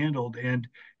should be handled, and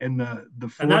the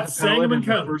fourth appellate and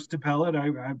the first appellate,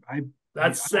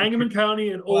 that's Sangamon County,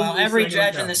 and every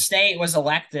judge in the state was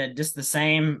elected just the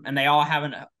same, and they all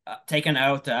haven't taken an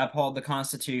oath to uphold the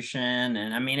Constitution.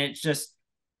 And I mean, it's just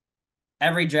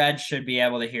every judge should be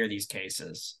able to hear these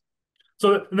cases.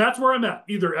 So that's where I'm at.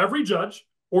 Either every judge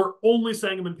or only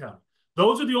Sangamon County.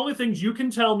 Those are the only things you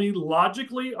can tell me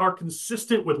logically are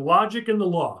consistent with logic in the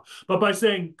law. But by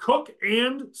saying Cook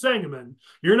and Sangamon,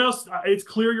 it's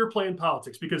clear you're playing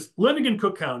politics, because living in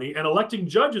Cook County and electing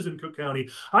judges in Cook County,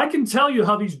 I can tell you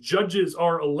how these judges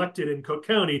are elected in Cook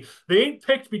County. They ain't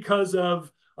picked because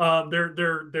of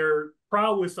their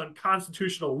prowess on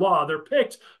constitutional law. They're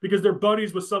picked because they're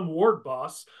buddies with some ward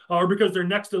boss, or because they're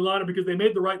next in line, or because they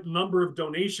made the right number of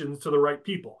donations to the right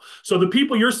people. So the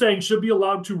people you're saying should be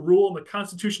allowed to rule on the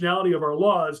constitutionality of our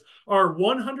laws are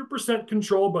 100%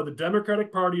 controlled by the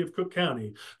Democratic Party of Cook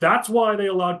County. That's why they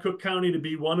allowed Cook County to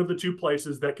be one of the two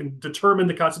places that can determine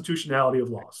the constitutionality of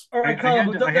laws. All right,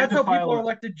 Collin, but that's how people are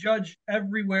elected judge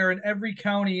everywhere in every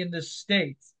county in this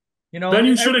state. Then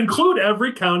you should include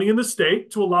every county in the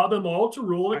state to allow them all to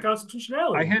rule the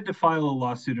constitutionality. I had to file a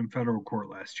lawsuit in federal court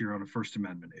last year on a First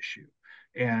Amendment issue,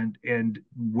 and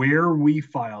where we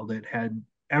filed it had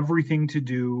everything to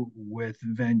do with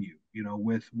venue,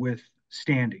 with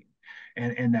standing,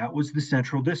 and that was the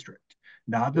Central District,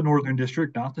 not the Northern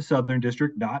District, not the Southern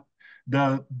District, not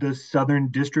the Southern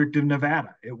District of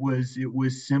Nevada. It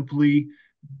was simply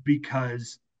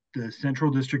because the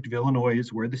Central District of Illinois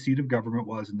is where the seat of government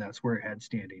was, and that's where it had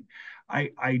standing.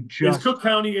 I Is just Cook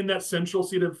County in that central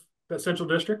seat of that central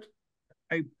district?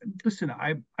 I listen.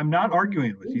 I'm not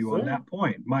arguing with you on that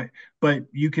point. But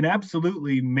you can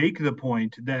absolutely make the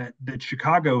point that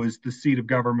Chicago is the seat of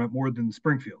government more than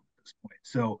Springfield at this point.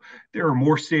 So there are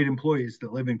more state employees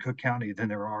that live in Cook County than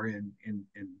there are in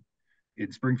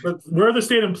Springfield. But where the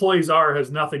state employees are has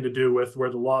nothing to do with where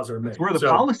the laws are made. That's where the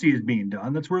policy is being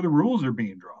done. That's where the rules are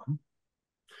being drawn.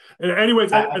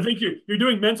 Anyways, I think you're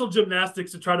doing mental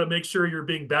gymnastics to try to make sure you're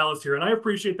being balanced here, and I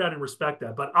appreciate that and respect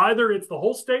that. But either it's the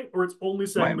whole state or it's only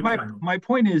Sangamon County. My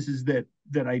point is that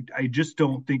I just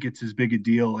don't think it's as big a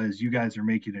deal as you guys are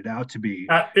making it out to be.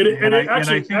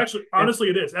 Honestly,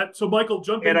 it is. So, Michael,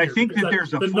 jump in. And I think that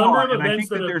there's a flaw. And I think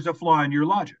that there's a flaw in your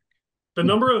logic. The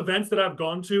number of events that I've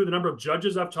gone to, the number of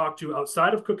judges I've talked to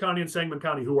outside of Cook County and Sangamon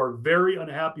County who are very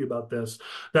unhappy about this,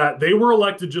 that they were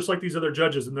elected just like these other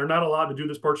judges and they're not allowed to do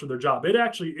this portion of their job. It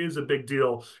actually is a big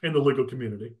deal in the legal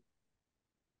community.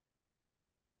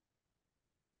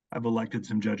 I've elected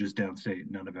some judges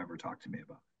downstate. None have ever talked to me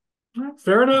about it.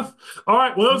 Fair enough. All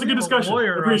right. Well, that was a good discussion.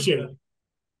 I appreciate it.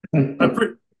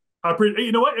 I appreciate.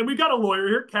 You know what? And we've got a lawyer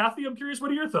here. Kathy, I'm curious,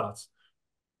 what are your thoughts?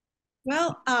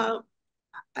 Well,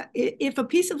 if a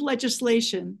piece of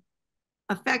legislation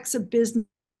affects a business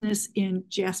in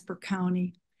Jasper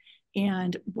County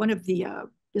and one of the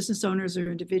business owners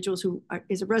or individuals who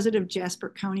is a resident of Jasper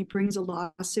County brings a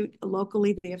lawsuit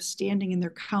locally, they have standing in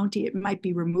their county, it might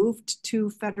be removed to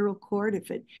federal court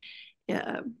if it,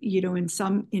 in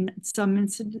some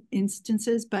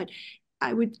instances, but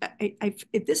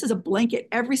if this is a blanket,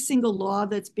 every single law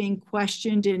that's being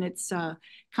questioned in its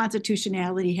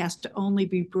constitutionality has to only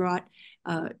be brought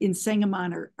in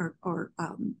Sangamon or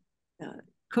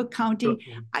Cook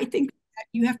County. I think that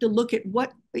you have to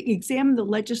examine the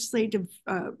legislative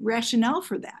rationale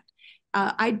for that.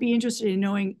 I'd be interested in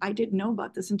knowing, I didn't know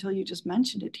about this until you just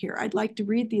mentioned it here. I'd like to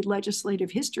read the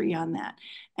legislative history on that.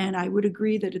 And I would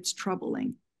agree that it's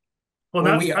troubling. Well,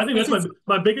 I think that's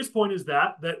my biggest point is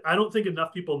that I don't think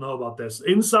enough people know about this.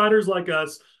 Insiders like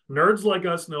us, nerds like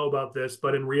us know about this,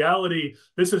 but in reality,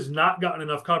 this has not gotten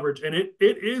enough coverage, and it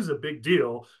is a big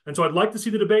deal. And so I'd like to see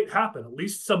the debate happen, at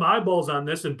least some eyeballs on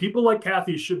this, and people like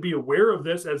Kathy should be aware of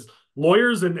this as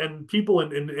lawyers and people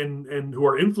and who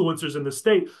are influencers in the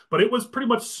state. But it was pretty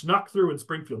much snuck through in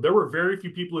Springfield. There were very few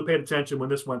people who paid attention when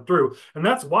this went through, and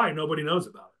that's why nobody knows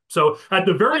about it. So at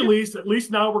the very least, at least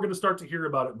now we're going to start to hear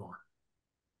about it more.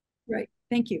 Right.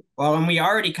 Thank you. Well, and we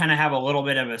already kind of have a little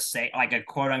bit of a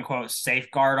quote unquote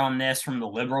safeguard on this from the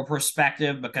liberal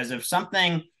perspective, because if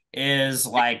something is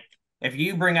like, if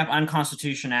you bring up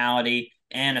unconstitutionality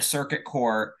in a circuit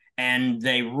court and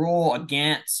they rule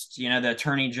against, the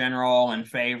attorney general in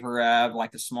favor of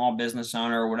like the small business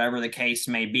owner or whatever the case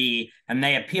may be, and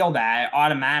they appeal that, it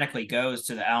automatically goes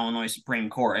to the Illinois Supreme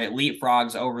Court. It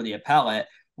leapfrogs over the appellate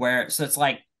so it's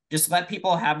like, just let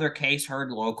people have their case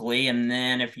heard locally, and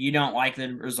then if you don't like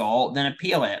the result, then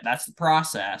appeal it. That's the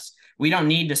process. We don't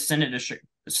need to send it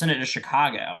to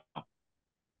Chicago.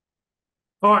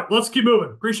 All right, let's keep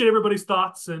moving. Appreciate everybody's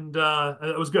thoughts, and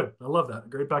it was good. I love that.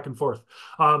 Great back and forth.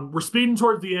 We're speeding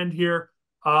towards the end here,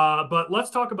 but let's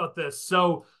talk about this.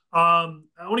 So I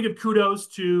want to give kudos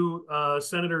to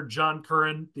Senator John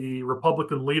Curran, the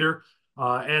Republican leader,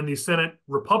 and the Senate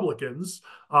Republicans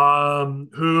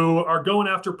who are going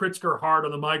after Pritzker hard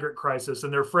on the migrant crisis.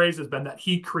 And their phrase has been that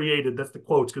he created, that's the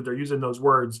quotes because they're using those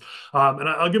words. And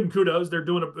I'll give them kudos. They're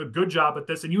doing a good job at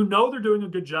this. And they're doing a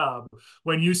good job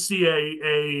when you see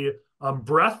a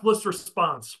breathless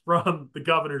response from the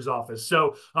governor's office.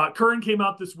 So Curran came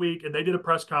out this week and they did a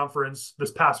press conference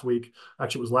this past week.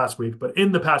 Actually, it was last week, but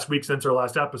in the past week since our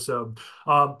last episode,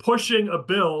 pushing a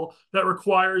bill that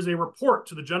requires a report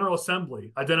to the General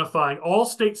Assembly identifying all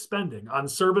state spending on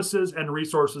services and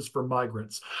resources for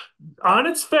migrants. On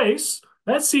its face,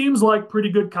 that seems like pretty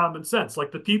good common sense.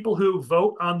 Like the people who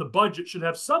vote on the budget should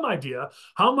have some idea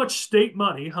how much state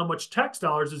money, how much tax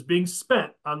dollars is being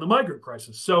spent on the migrant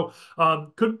crisis. So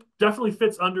could definitely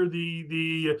fits under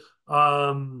the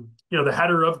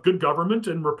header of good government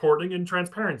and reporting and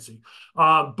transparency.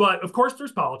 But of course,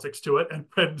 there's politics to it. And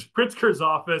Pritzker's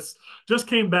office just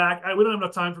came back. We don't have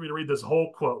enough time for me to read this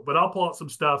whole quote, but I'll pull out some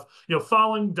stuff.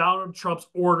 Following Donald Trump's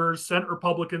orders, Senate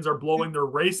Republicans are blowing their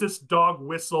racist dog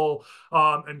whistle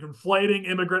and conflating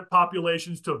immigrant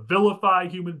populations to vilify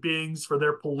human beings for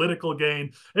their political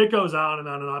gain. It goes on and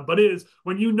on and on. But it is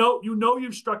when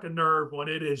you've struck a nerve when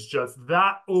it is just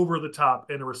that over the top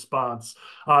in a response.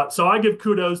 So I give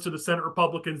kudos to the Senate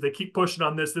Republicans. They keep pushing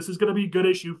on this. This is going to be a good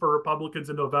issue for Republicans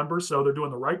in November, so they're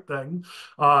doing the right thing.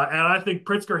 And I think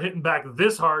Pritzker hitting back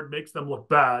this hard makes them look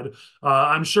bad.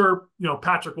 I'm sure,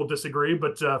 Patrick will disagree,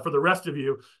 but for the rest of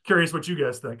you, curious what you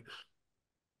guys think.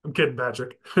 I'm kidding,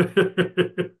 Patrick.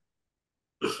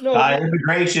 No,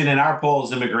 immigration in our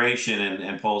polls, immigration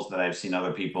and polls that I've seen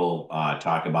other people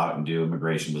talk about and do,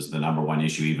 immigration was the #1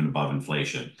 issue, even above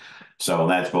inflation. So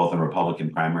that's both in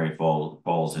Republican primary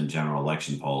polls and general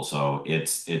election polls. So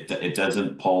it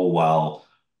doesn't poll well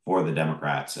for the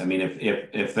Democrats. I mean,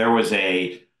 if there was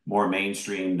a more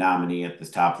mainstream nominee at the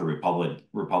top of the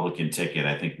Republican ticket,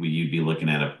 I think you'd be looking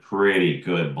at a pretty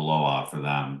good blowout for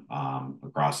them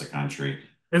across the country.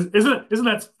 Isn't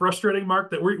that frustrating,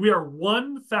 Mark, that we are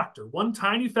one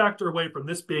tiny factor away from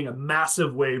this being a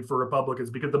massive wave for Republicans?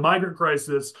 Because the migrant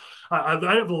crisis, I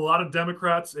have a lot of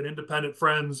Democrats and independent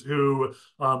friends who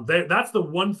that's the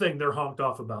one thing they're honked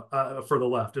off about for the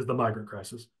left is the migrant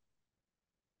crisis.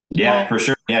 Yeah, for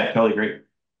sure. Yeah, totally agree.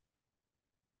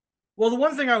 Well, the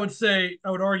one thing I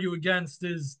would argue against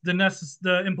is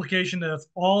the implication that it's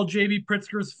all J.B.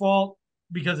 Pritzker's fault,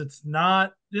 because it's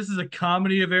not. This is a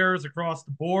comedy of errors across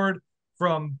the board,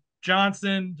 from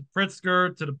Johnson to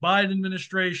Pritzker to the Biden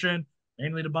administration,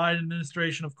 mainly the Biden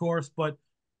administration, of course, but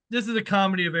this is a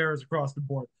comedy of errors across the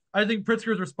board. I think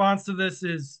Pritzker's response to this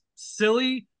is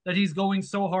silly, that he's going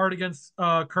so hard against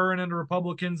Curran and the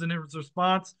Republicans in his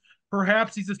response.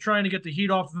 Perhaps he's just trying to get the heat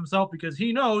off of himself, because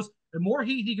he knows the more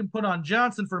heat he can put on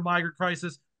Johnson for the migrant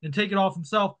crisis and take it off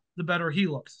himself, the better he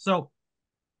looks. So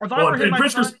if I were him,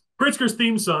 Pritzker's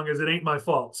theme song is "It Ain't My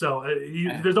Fault," so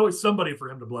there's always somebody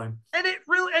for him to blame. And it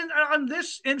really, and on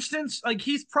this instance, like,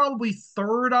 he's probably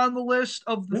third on the list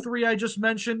of the three I just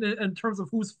mentioned in terms of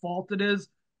whose fault it is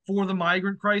for the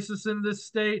migrant crisis in this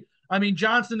state. I mean,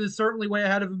 Johnson is certainly way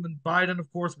ahead of him, and Biden,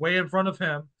 of course, way in front of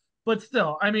him. But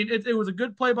still, I mean, it was a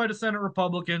good play by the Senate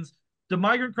Republicans. The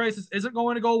migrant crisis isn't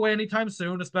going to go away anytime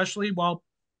soon, especially while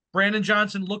Brandon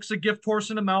Johnson looks a gift horse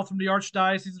in the mouth from the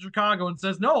Archdiocese of Chicago and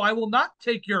says, "No, I will not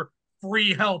take your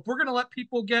free help. We're going to let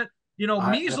people get,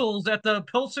 measles at the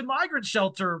Pilsen migrant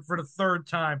shelter for the third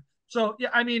time." So, yeah,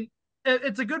 I mean,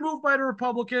 it's a good move by the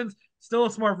Republicans. Still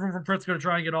a smart move from Pritzker to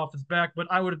try and get off his back, but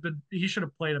he should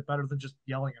have played it better than just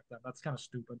yelling at them. That's kind of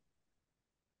stupid.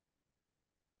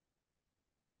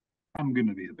 I'm going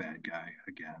to be the bad guy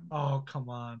again. Oh, come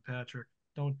on, Patrick.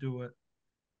 Don't do it.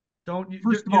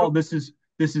 First of all, this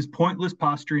is pointless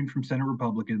posturing from Senate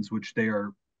Republicans, which they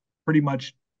are pretty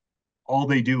much all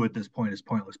they do at this point is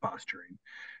pointless posturing.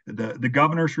 The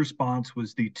governor's response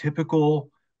was the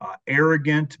typical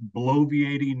arrogant,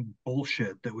 bloviating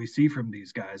bullshit that we see from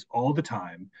these guys all the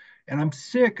time. And I'm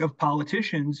sick of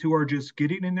politicians who are just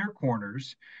getting in their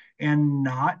corners and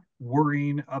not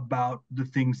worrying about the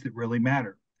things that really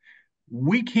matter.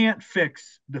 We can't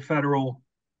fix the federal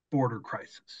border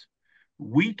crisis.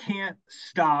 We can't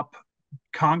stop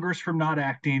Congress from not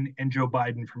acting and Joe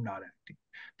Biden from not acting.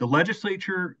 The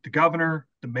legislature, the governor,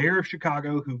 the mayor of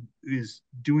Chicago, who is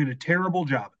doing a terrible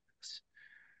job at this.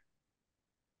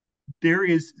 There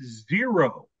is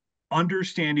zero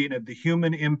understanding of the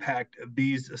human impact of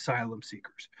these asylum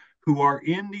seekers who are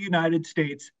in the United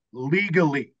States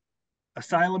legally.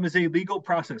 Asylum is a legal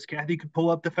process. Kathy could pull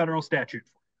up the federal statute for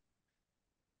you.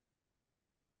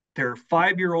 There are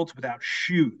 5-year-olds without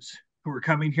shoes who are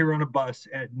coming here on a bus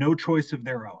at no choice of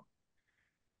their own.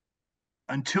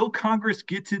 Until Congress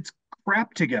gets its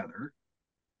crap together,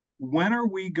 when are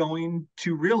we going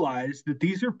to realize that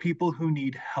these are people who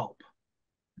need help?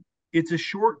 It's a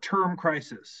short-term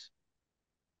crisis,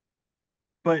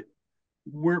 but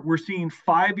we're seeing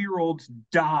 5-year-olds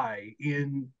die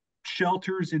in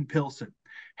shelters in Pilsen.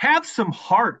 Have some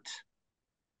heart.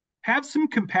 Have some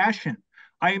compassion.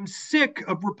 I am sick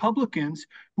of Republicans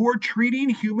who are treating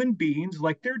human beings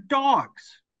like they're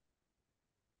dogs.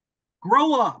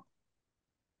 Grow up.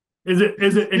 Is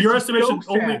it in your estimation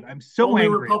only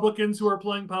angry. Republicans who are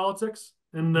playing politics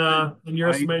in your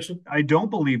estimation? I don't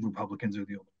believe Republicans are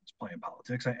the only ones playing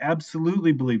politics. I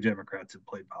absolutely believe Democrats have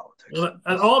played politics.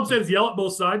 And all I'm saying is yell at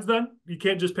both sides then. You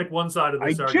can't just pick one side of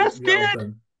this argument. I just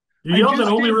did. You yelled at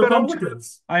only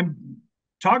Republicans. I'm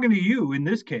talking to you in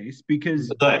this case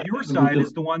because your side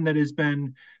is the one that has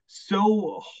been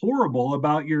so horrible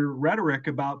about your rhetoric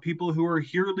about people who are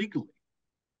here legally.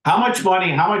 How much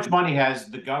money has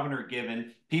the governor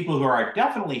given people who are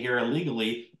definitely here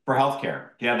illegally for healthcare?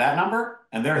 Do you have that number?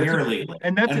 And they're here illegally.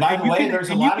 And by the way, there's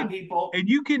a lot of people. And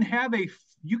you can have an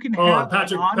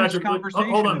honest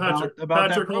conversation about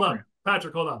that program.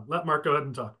 Patrick, hold on. Let Mark go ahead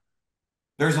and talk.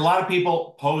 There's a lot of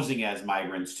people posing as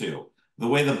migrants too. the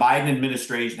way the Biden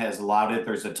administration has allowed it.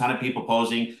 There's a ton of people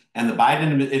posing, and the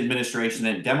Biden administration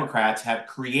and Democrats have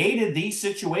created the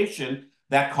situation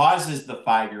that causes the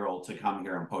 5-year-old to come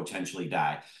here and potentially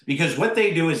die. Because what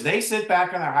they do is they sit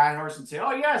back on their high horse and say,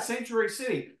 oh yeah, sanctuary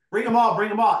city, bring them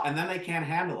all, and then they can't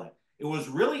handle it. It was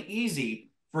really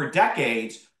easy for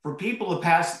decades for people to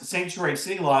pass sanctuary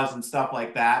city laws and stuff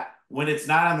like that when it's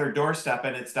not on their doorstep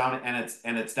and it's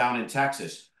down in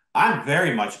Texas. I'm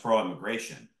very much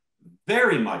pro-immigration,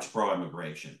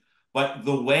 but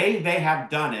the way they have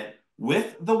done it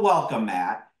with the Welcome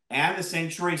Mat and the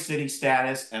sanctuary city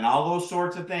status and all those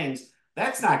sorts of things,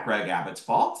 that's not Greg Abbott's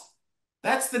fault.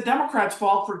 That's the Democrats'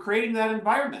 fault for creating that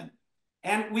environment.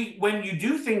 And when you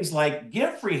do things like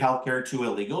give free healthcare to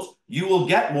illegals, you will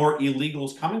get more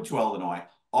illegals coming to Illinois.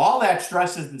 All that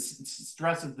stresses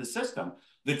the system.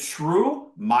 The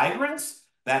true migrants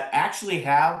that actually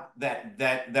have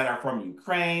that are from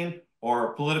Ukraine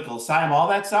or political asylum, all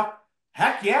that stuff,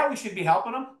 heck yeah, we should be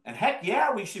helping them. And heck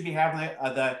yeah, we should be having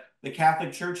the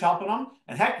Catholic Church helping them.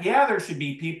 And heck yeah, there should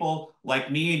be people like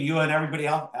me and you and everybody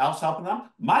else helping them.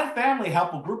 My family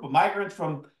helped a group of migrants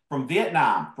from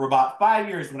Vietnam for about 5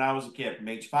 years when I was a kid, from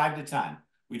age 5 to 10.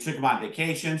 We took them on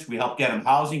vacations. We helped get them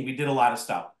housing. We did a lot of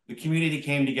stuff. The community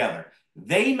came together.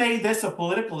 They made this a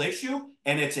political issue,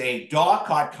 and it's a dog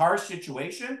caught car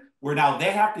situation where now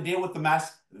they have to deal with the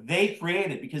mess they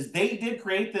created, because they did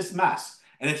create this mess.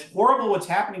 And it's horrible what's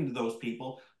happening to those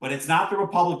people, but it's not the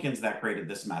Republicans that created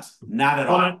this mess. Not at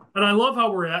all. And I love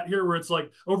how we're at here, where it's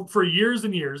like, for years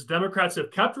and years, Democrats have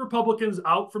kept Republicans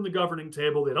out from the governing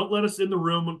table. They don't let us in the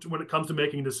room when it comes to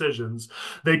making decisions.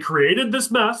 They created this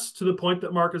mess to the point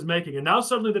that Mark is making. And now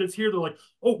suddenly that it's here, they're like,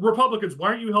 oh, Republicans, why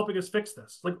aren't you helping us fix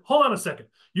this? Like, hold on a second.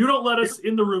 You don't let us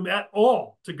in the room at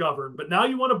all to govern, but now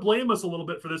you want to blame us a little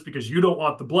bit for this because you don't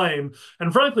want the blame.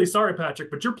 And frankly, sorry,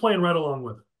 Patrick, but you're playing right along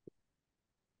with it.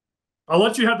 I'll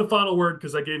let you have the final word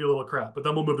because I gave you a little crap, but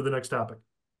then we'll move to the next topic.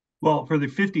 Well, for the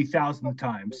 50,000th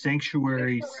time,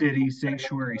 sanctuary city,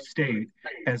 sanctuary state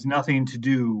has nothing to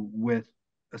do with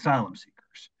asylum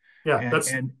seekers. Yeah,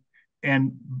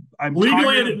 and I'm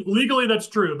legally that's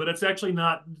true, but it's actually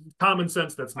not common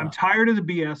sense. That's not. I'm tired of the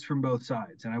BS from both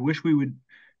sides, and I wish we would,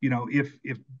 if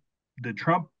the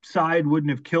Trump side wouldn't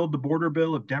have killed the border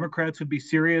bill, if Democrats would be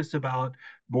serious about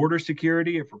border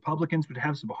security, if Republicans would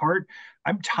have some heart.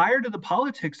 I'm tired of the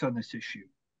politics on this issue.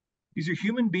 These are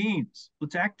human beings.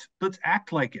 Let's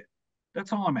act like it.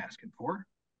 That's all I'm asking for.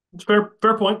 It's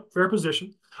fair point, fair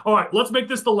position. All right, let's make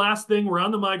this the last thing. We're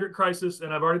on the migrant crisis,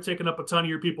 and I've already taken up a ton of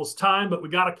your people's time, but we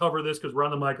got to cover this because we're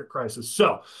on the migrant crisis.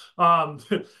 So,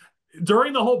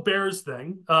 during the whole Bears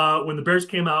thing, when the Bears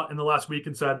came out in the last week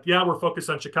and said, yeah, we're focused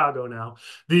on Chicago now,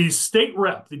 the state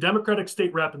rep, the Democratic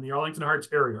state rep in the Arlington Heights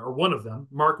area, or one of them,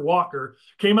 Mark Walker,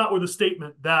 came out with a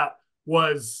statement that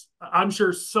was, I'm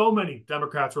sure so many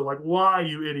Democrats were like, why,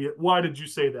 you idiot? Why did you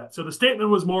say that? So the statement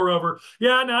was moreover,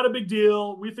 yeah, not a big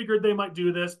deal. We figured they might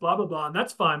do this, blah, blah, blah. And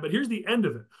that's fine. But here's the end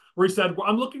of it, where he said, well,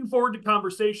 I'm looking forward to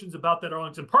conversations about that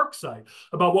Arlington Park site,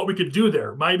 about what we could do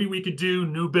there. Maybe we could do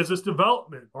new business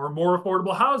development or more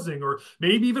affordable housing, or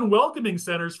maybe even welcoming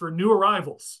centers for new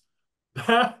arrivals.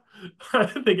 I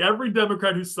think every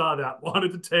Democrat who saw that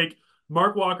wanted to take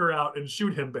Mark Walker out and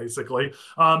shoot him, basically,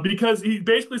 because he's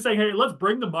basically saying, hey, let's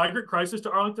bring the migrant crisis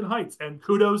to Arlington Heights. And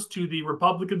kudos to the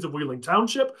Republicans of Wheeling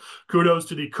Township. Kudos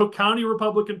to the Cook County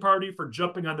Republican Party for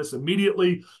jumping on this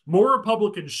immediately. More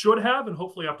Republicans should have, and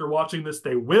hopefully after watching this,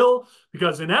 they will,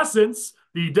 because in essence,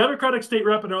 the Democratic state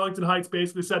rep in Arlington Heights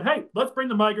basically said, hey, let's bring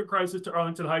the migrant crisis to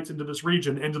Arlington Heights, into this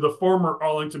region, into the former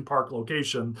Arlington Park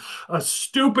location. A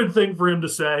stupid thing for him to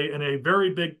say, and a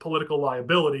very big political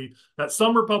liability that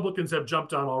some Republicans have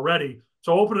jumped on already.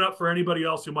 So I'll open it up for anybody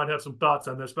else who might have some thoughts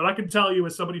on this. But I can tell you,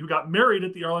 as somebody who got married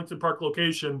at the Arlington Park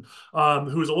location,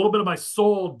 who's a little bit of my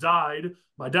soul died.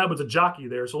 My dad was a jockey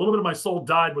there, so a little bit of my soul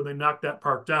died when they knocked that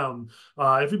park down.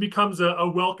 If it becomes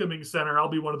a welcoming center, I'll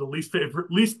be one of the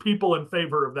least people in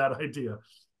favor of that idea.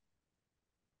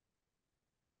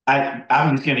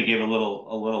 I'm just going to give a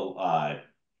little. I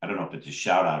don't know if it's a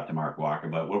shout out to Mark Walker,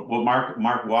 but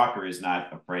Mark Walker is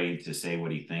not afraid to say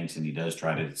what he thinks, and he does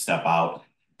try to step out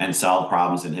and solve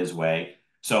problems in his way.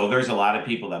 So there's a lot of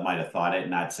people that might have thought it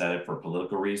and not said it for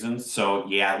political reasons. So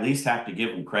yeah, at least have to give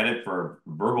him credit for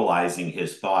verbalizing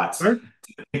his thoughts to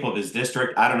the people of his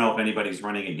district. I don't know if anybody's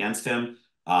running against him,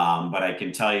 but I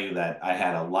can tell you that I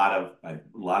had a lot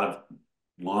of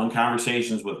long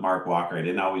conversations with Mark Walker. I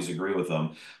didn't always agree with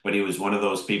him, but he was one of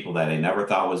those people that I never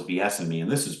thought was BSing me.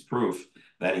 And this is proof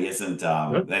that he isn't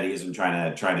trying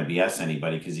to BS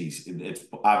anybody, because it's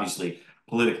obviously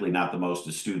politically not the most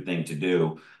astute thing to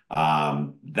do.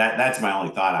 That's my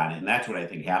only thought on it, and that's what I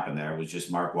think happened there. It was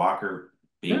just Mark Walker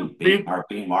being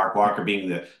Mark Walker, being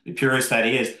the purist that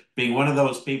he is, being one of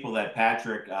those people that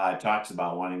Patrick talks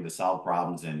about, wanting to solve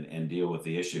problems and deal with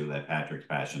the issue that Patrick's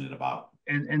passionate about.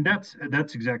 And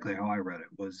that's exactly how I read it.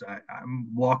 Was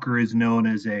Walker is known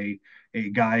as a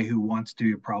guy who wants to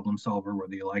be a problem solver,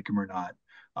 whether you like him or not,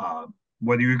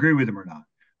 whether you agree with him or not.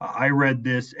 I read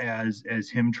this as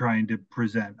him trying to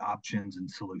present options and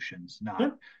solutions,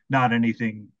 not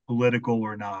anything political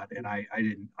or not. And I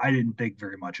didn't think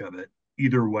very much of it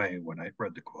either way when I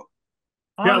read the quote.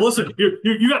 Yeah, listen,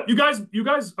 you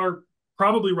guys are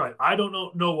probably right. I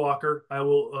don't know Walker. I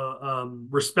will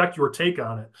respect your take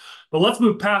on it. But let's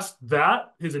move past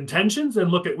that, his intentions, and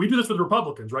look at, we do this with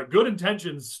Republicans, right? Good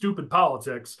intentions, stupid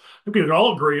politics. We can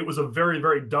all agree it was a very,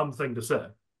 very dumb thing to say.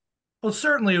 Well,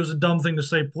 certainly it was a dumb thing to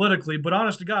say politically, but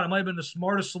honest to God, it might have been the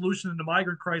smartest solution in the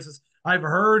migrant crisis I've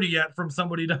heard yet from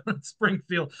somebody down in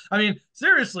Springfield. I mean,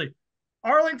 seriously,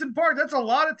 Arlington Park, that's a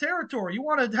lot of territory. You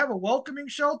want to have a welcoming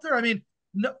shelter? I mean,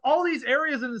 all these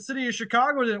areas in the city of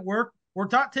Chicago didn't work. We're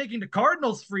not taking the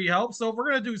Cardinals free help. So if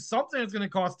we're going to do something that's going to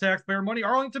cost taxpayer money,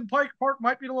 Arlington Park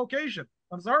might be the location.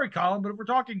 I'm sorry, Collin, but if we're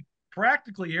talking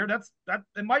practically here,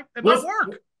 it might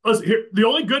work. Listen, here, the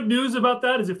only good news about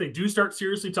that is if they do start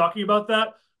seriously talking about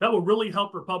that, that will really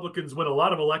help Republicans win a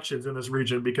lot of elections in this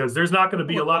region, because there's not going to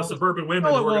be a lot of suburban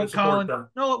women who are going to support them.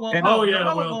 No, it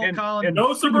won't.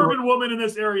 No suburban woman in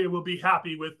this area will be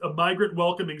happy with a migrant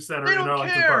welcoming center in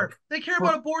Arlington Park. They care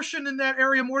about abortion in that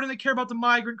area more than they care about the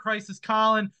migrant crisis,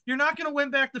 Collin. You're not going to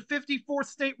win back the 54th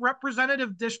state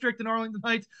representative district in Arlington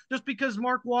Heights just because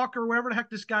Mark Walker, whatever the heck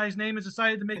this guy's name is,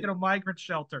 decided to make it a migrant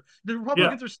shelter. The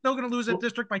Republicans are still going to lose that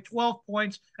district by 12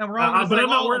 points, and we're all going to say, I'm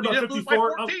not worried about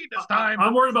 54. This time.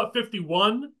 I'm worried about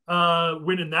 51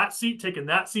 winning that seat, taking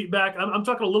that seat back. I'm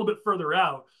talking a little bit further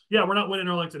out. Yeah, we're not winning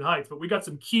Arlington Heights, but we got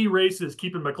some key races,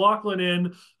 keeping McLaughlin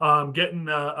in, getting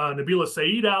Nabila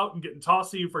Saeed out, and getting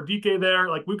Tossi for DK there.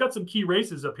 Like, we've got some key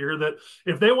races up here that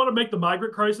if they want to make the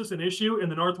migrant crisis an issue in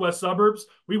the northwest suburbs,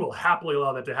 we will happily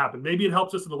allow that to happen. Maybe it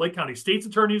helps us in the Lake County State's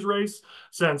Attorney's race.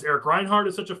 Since Eric Reinhardt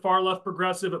is such a far left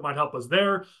progressive, it might help us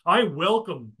there. I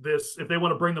welcome this if they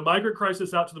want to bring the migrant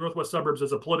crisis out to the northwest suburbs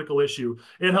as a political issue.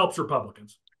 It helps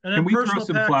Republicans. And then personal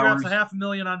PAC drops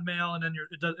 $500,000 on mail, and then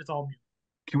it's all mute.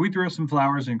 Can we throw some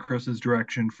flowers in Chris's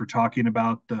direction for talking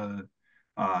about the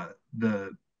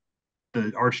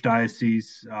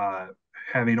archdiocese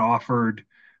having offered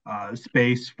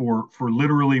space for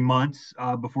literally months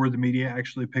before the media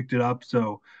actually picked it up?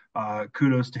 So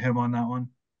kudos to him on that one.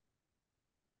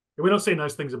 We don't say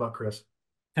nice things about Chris.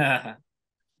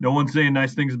 No one's saying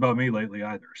nice things about me lately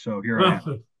either. So here I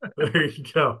am. There you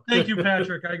go. Thank you,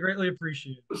 Patrick. I greatly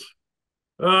appreciate it.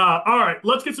 All right,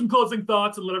 let's get some closing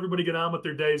thoughts and let everybody get on with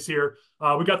their days here.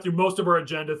 We got through most of our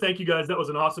agenda. Thank you, guys. That was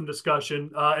an awesome discussion.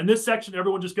 In this section,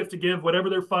 everyone just gets to give whatever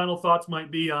their final thoughts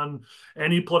might be on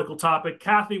any political topic.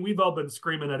 Kathy, we've all been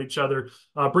screaming at each other.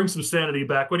 Bring some sanity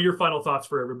back. What are your final thoughts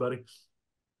for everybody?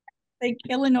 I think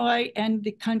Illinois and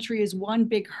the country is one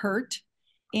big hurt.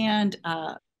 And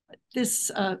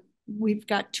we've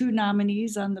got 2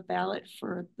 nominees on the ballot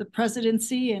for the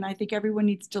presidency, and I think everyone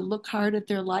needs to look hard at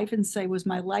their life and say, was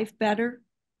my life better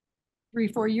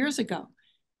 3-4 years ago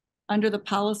under the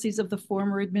policies of the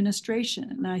former administration?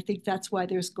 And I think that's why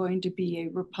there's going to be a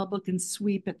Republican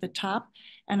sweep at the top,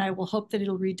 and I will hope that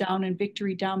it'll redound in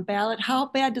victory down ballot. How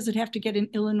bad does it have to get in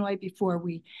Illinois before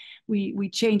we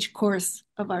change course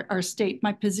of our state?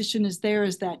 My position is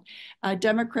that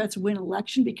Democrats win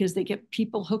election because they get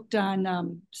people hooked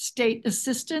on state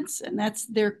assistance, and that's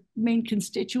their main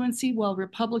constituency, while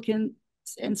Republicans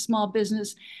and small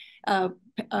business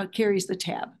carries the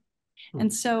tab.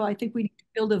 And so I think we need to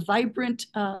build a vibrant,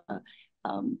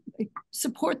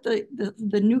 support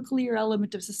the nuclear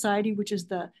element of society, which is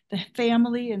the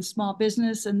family and small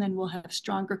business, and then we'll have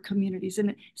stronger communities.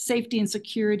 And safety and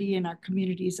security in our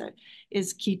communities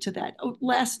is key to that.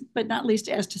 Last but not least,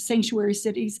 as to sanctuary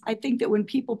cities, I think that when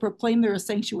people proclaim they're a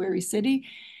sanctuary city,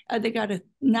 they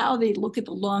look at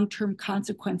the long-term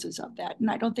consequences of that. And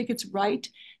I don't think it's right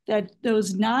that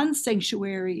those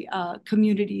non-sanctuary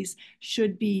communities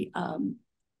should be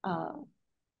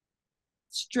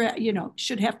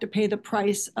should have to pay the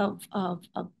price of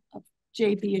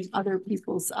JB and other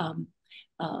people's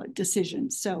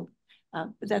decisions. So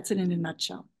that's it in a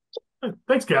nutshell.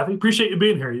 Thanks, Kathy. Appreciate you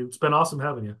being here. It's been awesome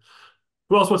having you.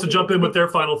 Who else wants to jump in with their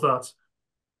final thoughts?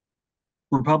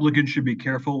 Republicans should be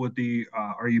careful with the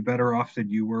 "are you better off than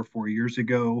you were 4 years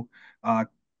ago"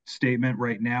 statement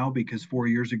right now, because 4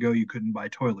 years ago you couldn't buy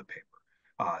toilet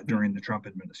paper during the Trump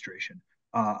administration.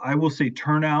 I will say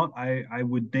turnout, I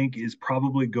would think, is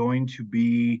probably going to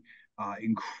be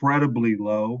incredibly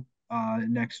low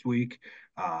next week.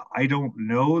 I don't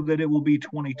know that it will be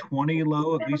 2020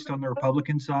 low, at least on the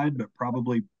Republican side, but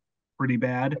probably pretty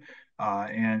bad.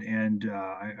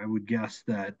 I would guess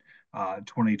that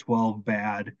 2012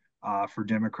 bad for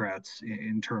Democrats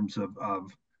in terms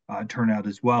of turnout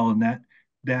as well, and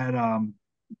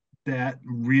that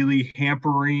really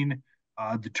hampering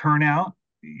the turnout,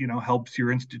 helps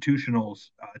your institutionals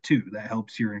too. That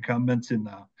helps your incumbents in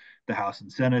the House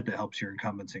and Senate. That helps your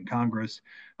incumbents in Congress.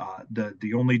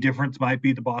 The only difference might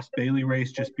be the Bost Bailey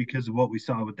race, just because of what we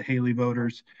saw with the Haley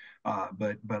voters.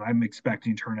 But I'm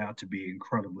expecting turnout to be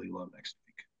incredibly low next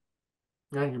week.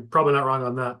 Yeah, you're probably not wrong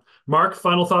on that. Mark,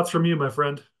 final thoughts from you, my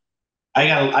friend. I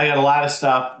got a lot of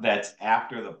stuff that's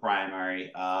after the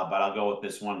primary, but I'll go with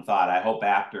this one thought. I hope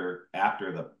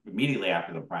immediately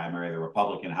after the primary, the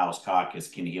Republican House caucus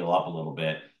can heal up a little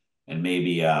bit and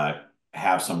maybe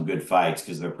have some good fights,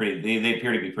 because they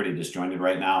appear to be pretty disjointed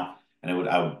right now. And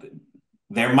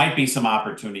there might be some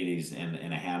opportunities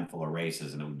in a handful of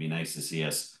races, and it would be nice to see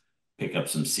us pick up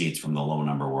some seats from the low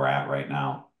number we're at right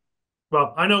now.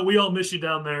 Well, I know we all miss you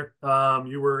down there.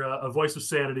 You were a voice of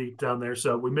sanity down there,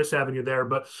 so we miss having you there.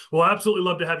 But we'll absolutely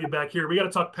love to have you back here. We got to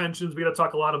talk pensions. We got to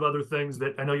talk a lot of other things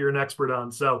that I know you're an expert on.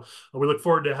 So we look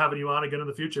forward to having you on again in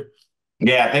the future.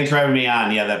 Yeah, thanks for having me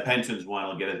on. Yeah, that pensions one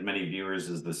will get as many viewers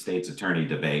as the state's attorney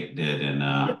debate did in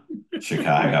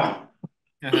Chicago.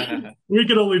 We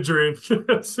can only dream.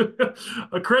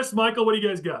 Chris, Michael, what do you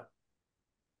guys got?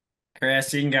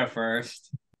 Chris, you can go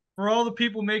first. For all the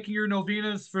people making your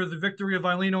novenas for the victory of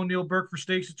Eileen O'Neil Burke for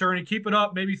state's attorney, keep it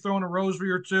up. Maybe throw in a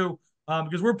rosary or two,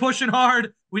 because we're pushing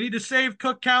hard. We need to save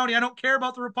Cook County. I don't care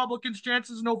about the Republicans'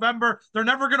 chances in November. They're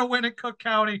never going to win in Cook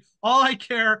County. All I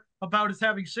care about is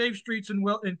having safe streets in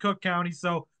Cook County.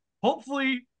 So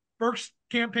hopefully Burke's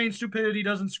campaign stupidity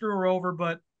doesn't screw her over,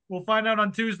 but we'll find out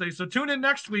on Tuesday. So tune in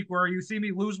next week where you see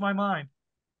me lose my mind.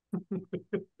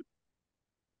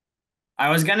 I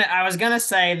was gonna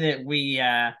say that we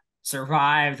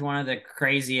survived one of the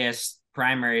craziest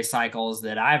primary cycles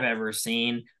that I've ever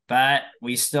seen, but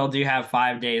we still do have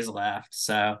 5 days left.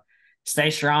 So stay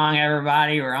strong,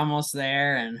 everybody. We're almost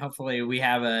there, and hopefully we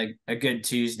have a good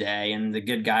Tuesday and the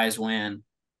good guys win.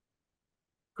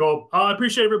 Cool. I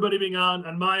appreciate everybody being on.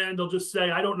 On my end, I'll just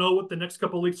say I don't know what the next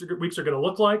couple of weeks are going to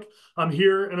look like. I'm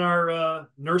here in our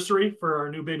nursery for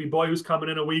our new baby boy who's coming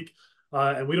in a week.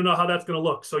 And we don't know how that's going to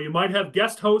look. So you might have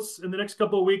guest hosts in the next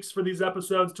couple of weeks for these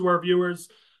episodes to our viewers.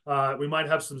 We might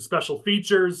have some special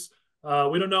features.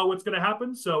 We don't know what's going to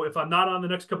happen. So if I'm not on the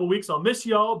next couple of weeks, I'll miss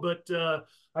y'all. But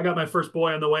I got my first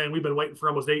boy on the way, and we've been waiting for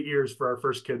almost 8 years for our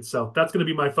first kid. So that's going to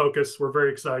be my focus. We're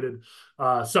very excited.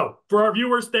 So for our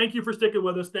viewers, thank you for sticking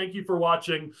with us. Thank you for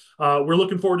watching. We're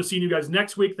looking forward to seeing you guys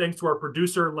next week. Thanks to our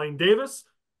producer, Lane Davis.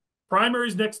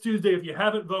 Primaries next Tuesday. If you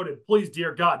haven't voted, please,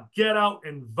 dear God, get out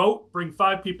and vote. Bring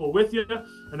 5 people with you.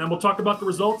 And then we'll talk about the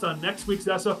results on next week's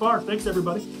SFR. Thanks,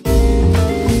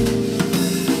 everybody.